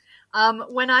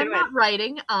 When do I'm it. not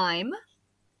writing, I'm,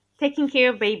 Taking care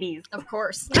of babies. of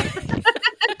course.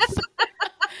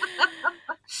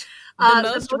 The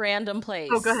most random place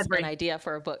Oh, go ahead, Brie. an idea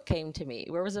for a book came to me.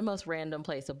 Where was the most random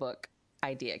place a book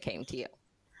idea came to you?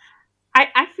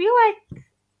 I feel like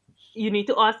you need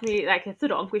to ask me, like, it's the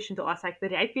wrong question to ask. Like, the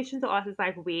right question to ask is,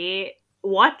 like,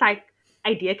 what, like,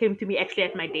 idea came to me actually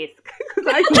at my desk?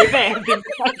 Because I never have been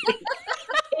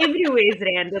everywhere is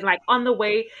random, like, on the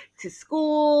way to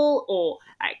school or,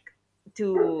 like,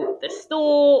 to the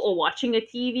store or watching a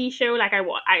TV show. Like,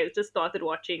 I just started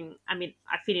watching, I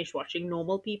finished watching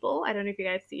Normal People. I don't know if you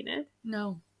guys seen it.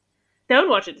 No. Don't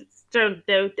watch it. It's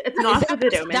not for the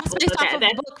romance. That's based off of a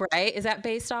book, right? Is that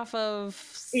based off of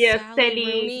Sally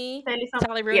Rooney?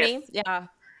 Sally Rooney? Yes. Yeah.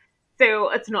 So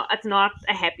it's not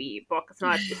a happy book. It's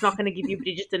not going to give you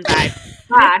Bridgerton vibes.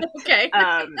 But Okay.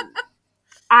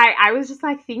 I was just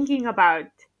like thinking about,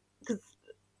 because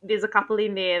there's a couple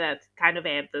in there that kind of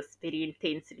have this very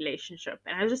intense relationship,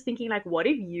 and I was just thinking, like, what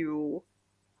if you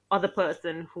are the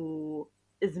person who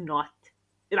is not,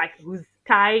 like, who's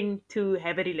trying to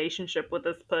have a relationship with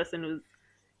this person who's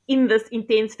in this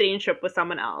intense friendship with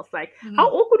someone else? Like, how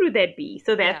awkward would that be?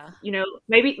 So that's,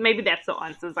 maybe that's the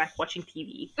answer, is like watching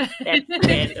TV. That's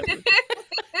random.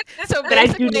 So But I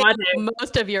do basically, not know.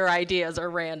 most of your ideas are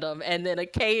random, and then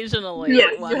occasionally,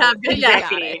 Yes, you have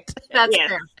exactly. That's Yes.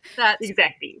 fair. That's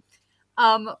Exactly.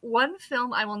 one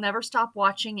film I will never stop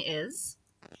watching is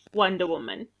Wonder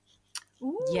Woman.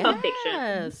 Ooh,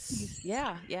 Yes.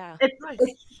 Yeah.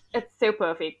 It's so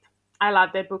perfect. I love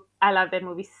that book. I love that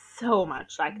movie so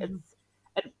much. Like,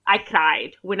 I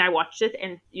cried when I watched it,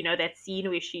 and you know that scene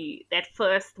where that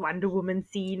first Wonder Woman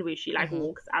scene where she like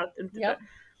walks out into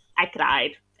I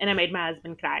cried, and I made my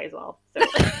husband cry as well. So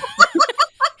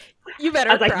You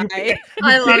better I was cry. like,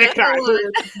 I love better it. cry. I love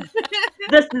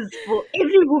it. This is for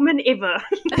every woman ever.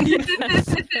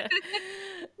 Yes.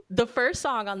 The first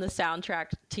song on the soundtrack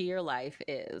to your life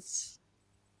is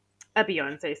A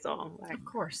Beyonce song. Like, Of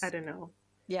course. I don't know.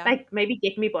 yeah. Like, maybe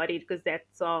Get Me Bodied, because that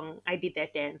song, I did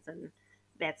that dance, and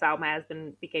that's how my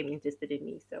husband became interested in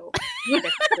me. So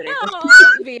that's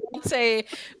Beyonce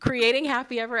creating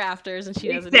happy ever afters, and she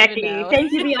doesn't exactly. even know.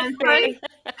 Thank you, Beyonce.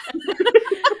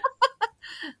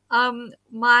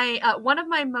 One of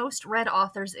my most read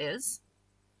authors is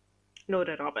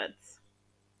Nora Roberts.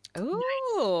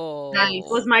 Ooh, Nice.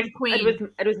 It was my Queen.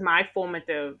 It was my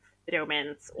formative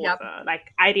romance Yep. author.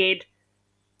 Like, I read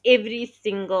every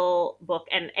single book,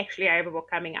 and actually I have a book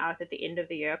coming out at the end of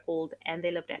the year called And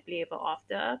They Lived Happily Ever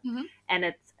After. And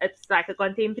it's like a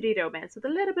contemporary romance with a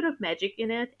little bit of magic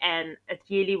in it, and it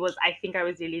really was, I think I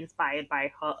was really inspired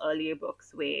by her earlier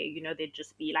books where, you know, there'd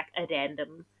just be like a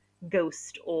random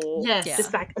ghost or Yes.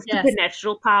 just like a Yes.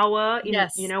 supernatural power in,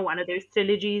 Yes. you know, one of those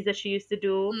trilogies that she used to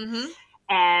do.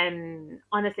 And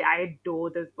honestly, I adore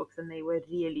those books, and they were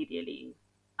really, really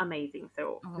amazing.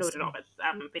 So, Awesome. Nora Roberts,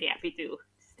 I'm very happy to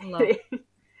Love.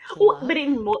 but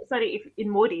in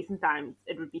more recent times,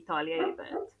 it would be Talia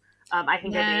Everett. I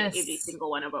think I've read every Yes.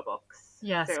 single one of her books.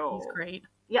 Yes, he's So great.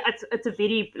 yeah, it's a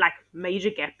very like major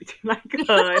gap between like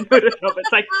her and Nora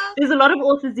Roberts. Like there's a lot of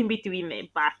authors in between them,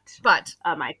 but But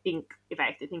I think if I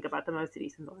have to think about the most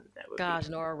recent ones, that would be. Gosh,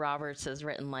 Nora Roberts has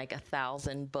written like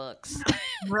 1,000 books.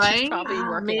 She's right? probably Oh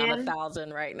working on man,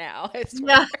 1,000 right now, I Yeah.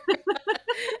 swear.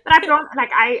 but I don't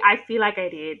like. I feel like I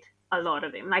read a lot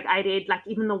of them. Like I read like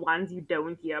even the ones you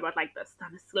don't hear about, like the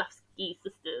Stanislavski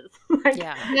sisters. Like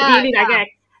Yeah. Yeah, really, like yeah.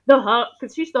 the her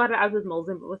because she started out with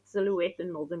with Silhouette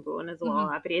and Mills and as well.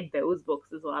 Mhm. I've read those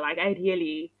books as well. Like I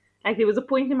really like. There was a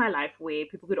point in my life where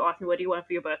people could ask me, "What do you want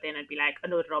for your birthday?" and I'd be like, "A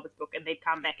Nora Roberts book," and they'd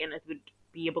come back and it would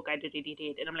be a book I'd already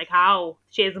read, and I'm like, "How?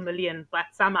 She has a million, but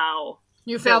somehow."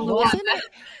 You found the So one. Wasn't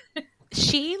it?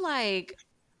 She like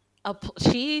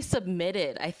she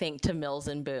submitted, I think, to Mills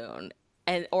and Boone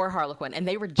and or Harlequin, and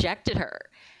they rejected her.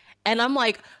 And I'm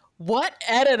like, what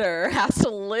editor has to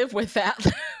live with that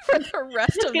for the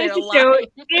rest just of goes their to show life?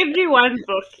 everyone's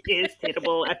book is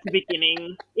terrible at the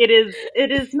beginning. It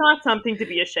is not something to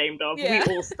be ashamed of. We Yeah.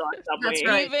 all start That's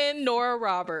somewhere. right. Even Nora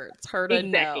Roberts heard a no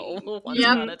Exactly. once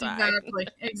Yep, upon Hmm. a time. exactly.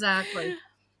 Exactly.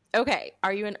 Okay,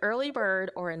 are you an early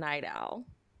bird or a night owl?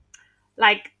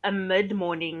 Like a mid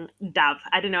morning dove.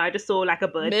 I don't know. I just saw like a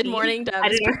bird Mid theme. morning dove I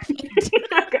is don't perfect.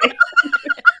 know. Okay.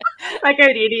 Like I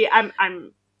really,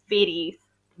 I'm very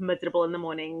miserable in the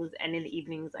mornings, and in the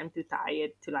evenings I'm too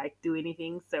tired to like do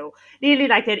anything. So really,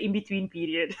 like that in between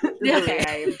period is the Yeah.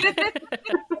 way Okay. I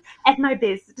am at my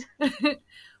best.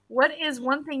 What is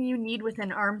one thing you need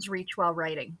within arm's reach while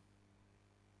writing?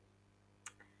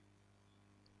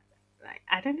 Like,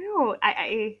 I don't know.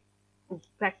 I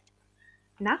like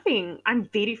nothing. I'm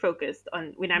very focused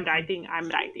on when I'm Mhm. writing. I'm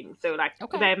writing. So like if I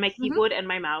Okay. have my Mhm. keyboard and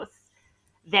my mouse,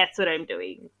 that's what I'm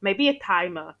doing. Maybe a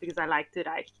timer because I like to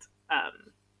write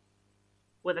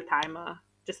with a timer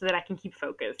just so that I can keep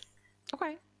focus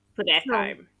Okay. for that So,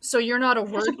 time. so you're not a Such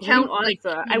a word boring count, like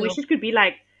answer. I you wish know. it could be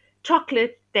like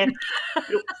chocolate that's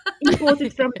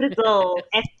imported from Brazil.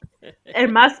 It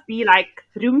must be like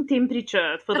room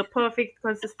temperature for the perfect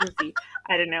consistency.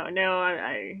 I don't know.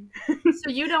 No, So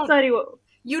you don't sorry.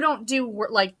 do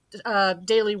like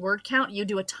daily word count. You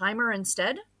do a timer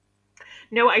instead.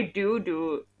 No, I do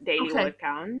daily Okay. word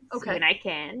counts Okay. when I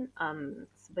can.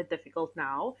 It's a bit difficult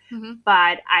now, Hmm.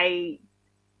 but I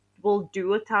will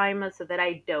do a timer so that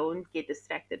I don't get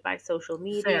distracted by social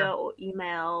media Fair. or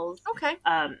emails. Okay.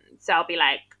 So I'll be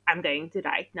like, I'm going to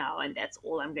write now, and that's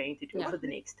all I'm going to do Yeah. for the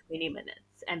Okay. next 20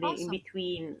 minutes. And then in Awesome.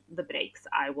 between the breaks,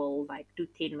 I will like do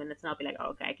 10 minutes, and I'll be like, oh,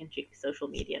 okay, I can check social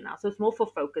media now. So it's more for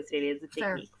focus, really, as a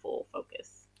Fair. technique for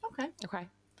focus. Okay. Okay.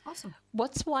 Awesome.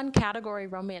 What's one category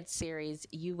romance series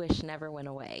you wish never went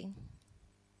away?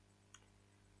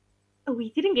 Oh,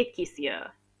 we didn't get Kiss here,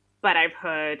 but I've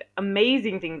heard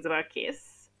amazing things about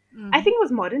Kiss. I Hmm. think it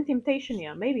was Modern Temptation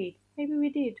here. Maybe we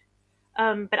did.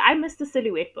 But I missed the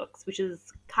Silhouette books, which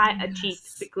is kind of cheat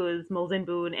Yes. because Mills and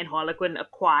Boone and Harlequin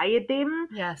acquired them.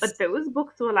 Yes. But those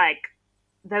were like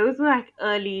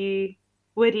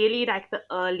were really like the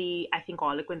early, I think,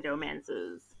 Harlequin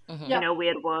romances. Mm-hmm. Yep.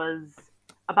 Where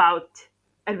about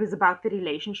it was about the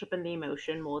relationship and the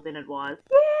emotion more than it was.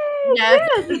 Yes.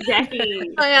 Yes,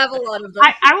 exactly. I have a lot of them.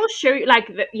 I will show you like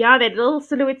that little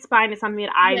silhouette spine is something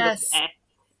that I looked Yes. at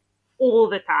all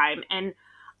the time. And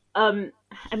um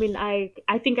I mean I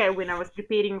think when I was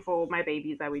preparing for my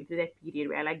babies I went through that period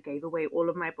where I like gave away all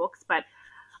of my books, but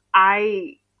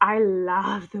I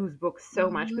love those books so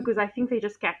much Hmm. because I think they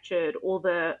just captured all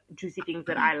the juicy things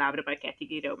that I loved about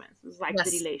category romances, like the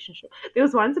Yes. relationship. There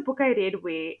was once a book I read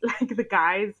where like the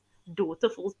guy's daughter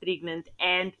falls pregnant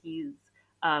and his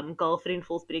girlfriend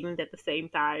falls pregnant at the same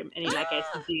time, and he like has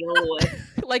to deal with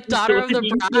Like his Daughter of daughter the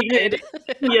being Bride.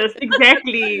 pregnant. Yes,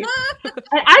 exactly.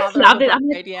 I just Father of loved the it. I'm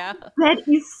like, Bride, yeah. that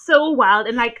is so wild,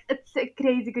 and like it's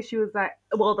crazy because she was like,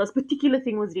 well, this particular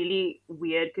thing was really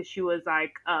weird because she was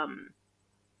like,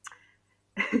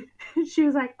 she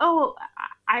was like, oh,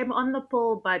 I'm on the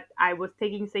pill, but I was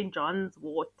taking St. John's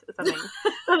wort or something.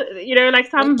 So, like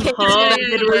In some case Yeah, you herb yeah, got that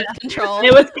yeah, was birth control.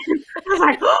 there was. I was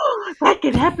like, oh, that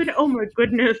can happen. Oh my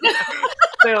goodness. Okay,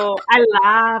 so I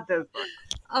love those books.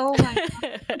 oh my.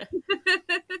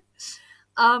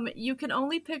 You can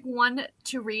only pick one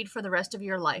to read for the rest of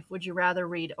your life. Would you rather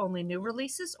read only new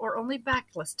releases or only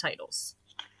backlist titles?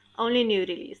 Only new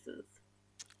releases.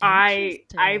 I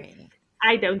I Interesting.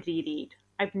 I don't reread.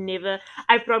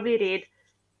 I've probably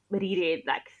reread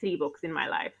like three books in my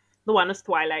life. The one is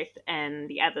Twilight, and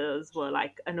the others were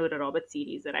like a Nora Roberts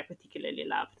series that I particularly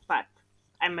loved. But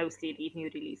I mostly read new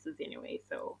releases anyway.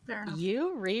 So Fair enough.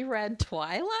 You reread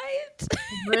Twilight?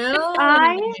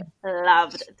 I Really?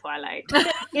 loved Twilight.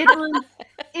 It was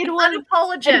it was it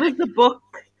Unapologetic. was the book.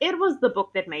 It was the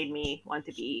book that made me want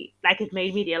to be like. It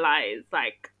made me realize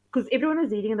like because everyone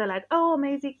was reading and they're like, oh,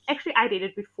 amazing. Actually, I read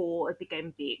it before it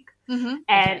became big, Mm-hmm.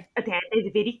 and Okay. it had a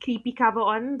very creepy cover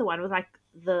on. The one with like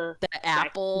the The like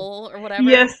apple or whatever?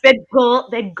 yes, that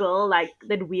girl, like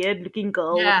that weird looking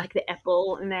girl with Yeah. like the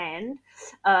apple in the hand.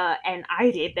 And I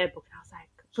read that book and I was like,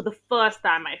 for the first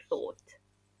time, I thought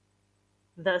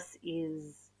this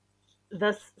is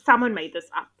this someone made this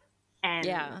up, and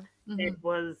Yeah.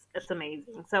 Mm-hmm. it's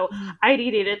amazing. So Mm-hmm. I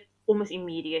reread it almost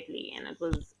immediately, and it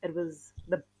was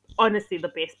the honestly the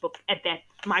best book at that.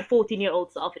 My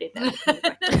 14-year-old self read that book and was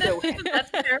like so happy. That's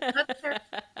fair. That's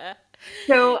fair.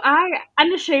 So I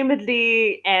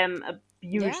unashamedly am a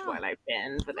huge Yeah. Twilight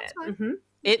fan for That's that. fine.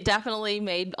 It definitely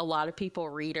made a lot of people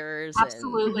readers, and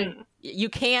Absolutely. you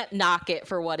can't knock it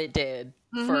for what it did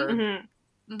Mm-hmm. for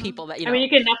Mm-hmm. people that, I mean, you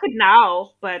can knock it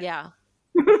now, but yeah.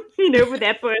 for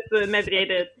that person that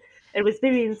read it, it was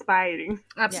very inspiring.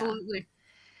 Yeah. Absolutely.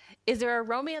 Is there a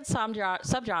romance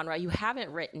subgenre you haven't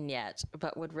written yet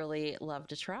but would really love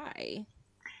to try?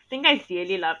 I think I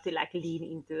really love to like lean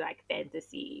into like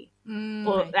fantasy Mm,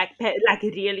 or Okay. like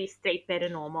really straight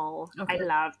paranormal. I okay.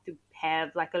 love to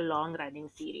have like a long running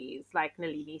series like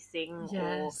Nalini Singh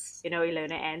or Yes.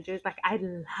 Ilona Andrews. Like I'd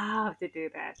love to do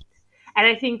that, and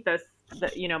I think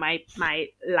my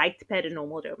light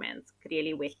paranormal romance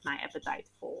really whet my appetite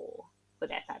for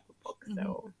that type of book. Mhm.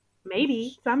 So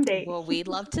maybe someday Well, we'd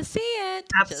love to see it.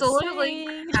 Just Absolutely.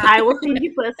 saying. I will send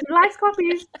you personalized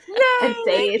copies and Yay!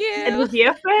 say Thank it you. was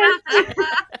here first.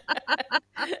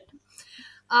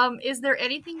 Is there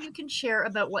anything you can share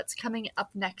about what's coming up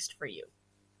next for you?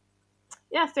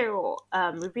 Yeah, so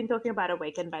we've been talking about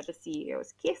Awakened by the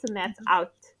CEO's Kiss, and that's Mhm.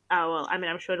 out. Well, I mean,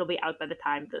 I'm sure it'll be out by the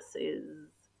time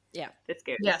Yeah. this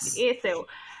goes to Yes. air. So,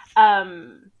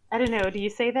 I don't know. Do you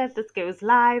say that this goes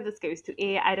live? This goes to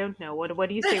air? I don't know. What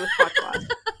do you say with podcast?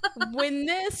 When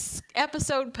this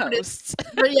episode When it- posts,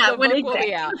 But yeah, the when book it, will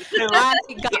be out. Exactly. So,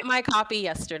 I got yeah. my copy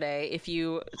yesterday. If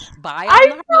you buy I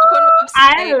on the Harlequin know.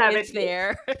 I website, love it's it.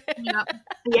 there. yeah.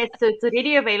 Yes, so it's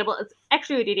already available. It's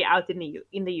actually already out in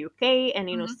the UK and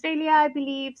in Mhm. Australia, I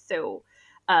believe. So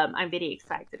I'm very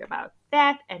excited about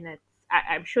that, and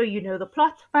I'm sure you know the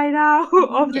plot by now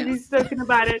Mhm. after we've Yes. spoken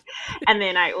about it. And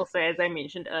then I also, as I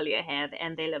mentioned earlier, have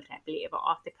 "And They Lived Happily Ever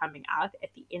After" coming out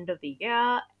at the end of the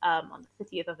year, on the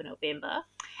 30th of November,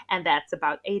 and that's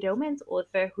about a romance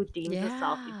author who deems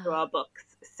herself into Yeah. her books.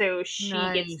 So she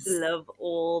gets to Nice. live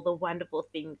all the wonderful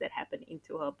things that happen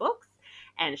into her books,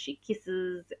 and she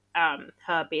kisses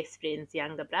her best friend's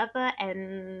younger brother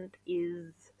and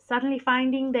is suddenly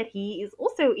finding that he is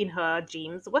also in her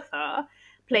dreams with her,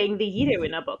 playing the hero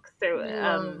in her book. So,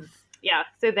 Love. yeah,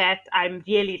 so that I'm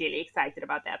really, really excited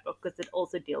about that book because it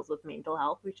also deals with mental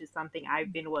health, which is something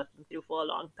I've been working through for a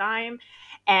long time.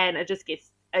 And it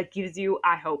gives you,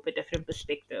 I hope, a different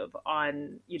perspective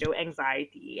on,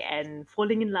 anxiety and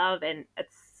falling in love. And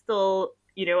it's still,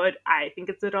 I think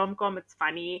it's a rom com. It's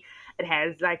funny. It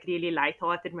has like really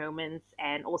light-hearted moments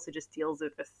and also just deals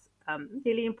with this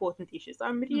really important issue. So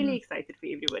I'm really Mhm. excited for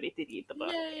everybody to read the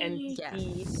book and Yay.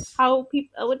 see Yes. how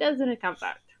it does when it comes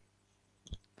out.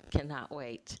 Cannot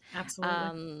wait.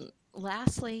 Absolutely.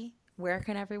 Lastly, where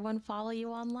can everyone follow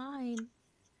you online?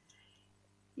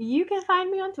 You can find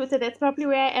me on Twitter. That's probably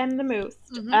where I am the most,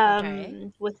 Mhm.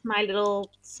 Okay. with my little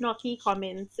snarky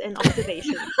comments and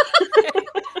observations.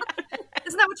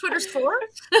 Isn't that what Twitter's for?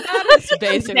 That is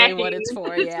basically what Exactly. it's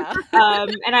for, yeah.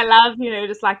 And I love,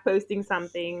 just like posting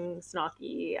something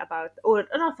snarky about, or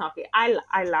not snarky.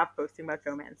 I love posting about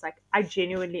romance. Like I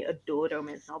genuinely adore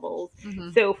romance novels.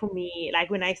 Mhm. So for me, like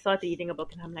when I start reading a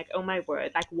book and I'm like, oh my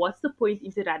word, like what's the point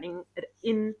in running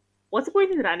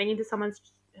into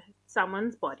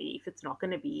someone's body if it's not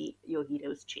going to be your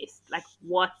hero's chest? Like,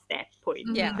 what's that point?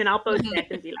 Yeah. Then I'll post Mhm.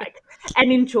 that and be like,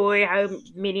 and enjoy how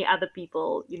many other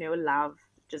people, love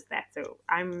just that. So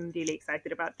I'm really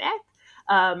excited about that.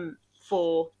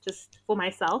 For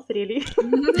myself, really.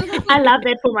 I love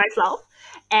that for myself.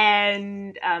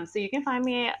 And so you can find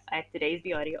me at Today's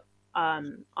Beharrie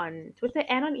on Twitter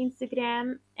and on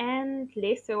Instagram, and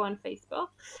less so on Facebook.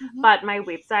 Mhm. But my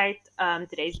website,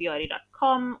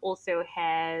 todaysbeharrie.com, also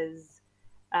has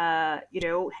a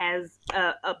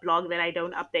blog that I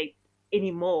don't update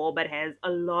anymore, but has a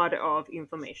lot of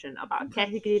information about Okay.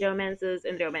 category romances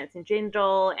and romance in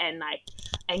general, and like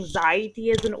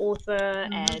anxiety as an author,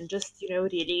 Mhm. and just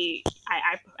really,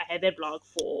 I had that blog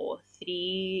for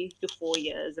 3 to 4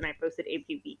 years, and I posted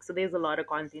every week, so there's a lot of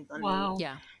content on me Wow.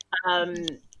 Yeah.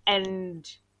 And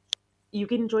you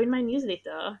can join my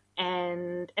newsletter,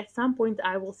 and at some point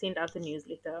I will send out the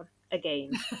newsletter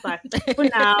again. But for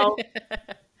now,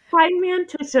 find me on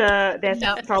Twitter. That's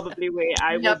Yep. probably where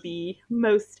I will Yep. be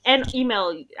most. And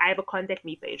email. I have a contact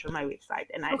me page on my website,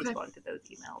 and I Okay. respond to those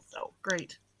emails. So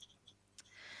Great.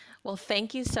 Well,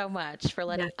 thank you so much for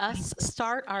letting Yes. us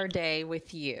start our day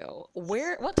with you.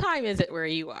 What time is it where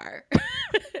you are?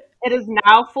 it is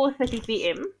now 4:30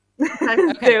 p.m. Okay.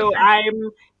 Okay. So I'm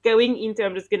going into.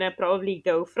 I'm just gonna probably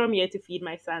go from here to feed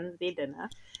my sons their dinner.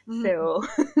 Mhm. So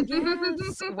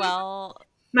Yes. Well,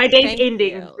 my day's thank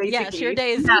ending you. Yes, your basically.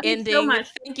 day is Thank Yes. you so ending. much.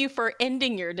 Thank you for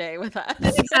ending your day with us.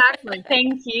 Exactly.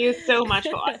 Thank you so much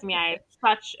for asking me. I had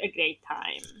such a great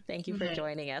time. Thank you for Okay.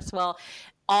 joining us. Well,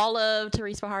 all of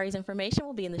Therese Beharrie's information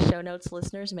will be in the show notes,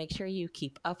 listeners. Make sure you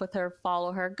keep up with her,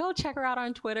 follow her, go check her out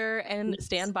on Twitter, and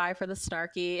stand by for the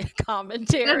snarky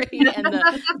commentary and the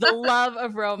love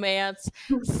of romance.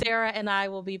 Sarah and I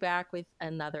will be back with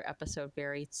another episode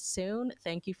very soon.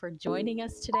 Thank you for joining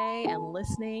us today and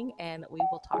listening, and we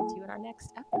will talk to you in our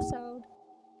next episode.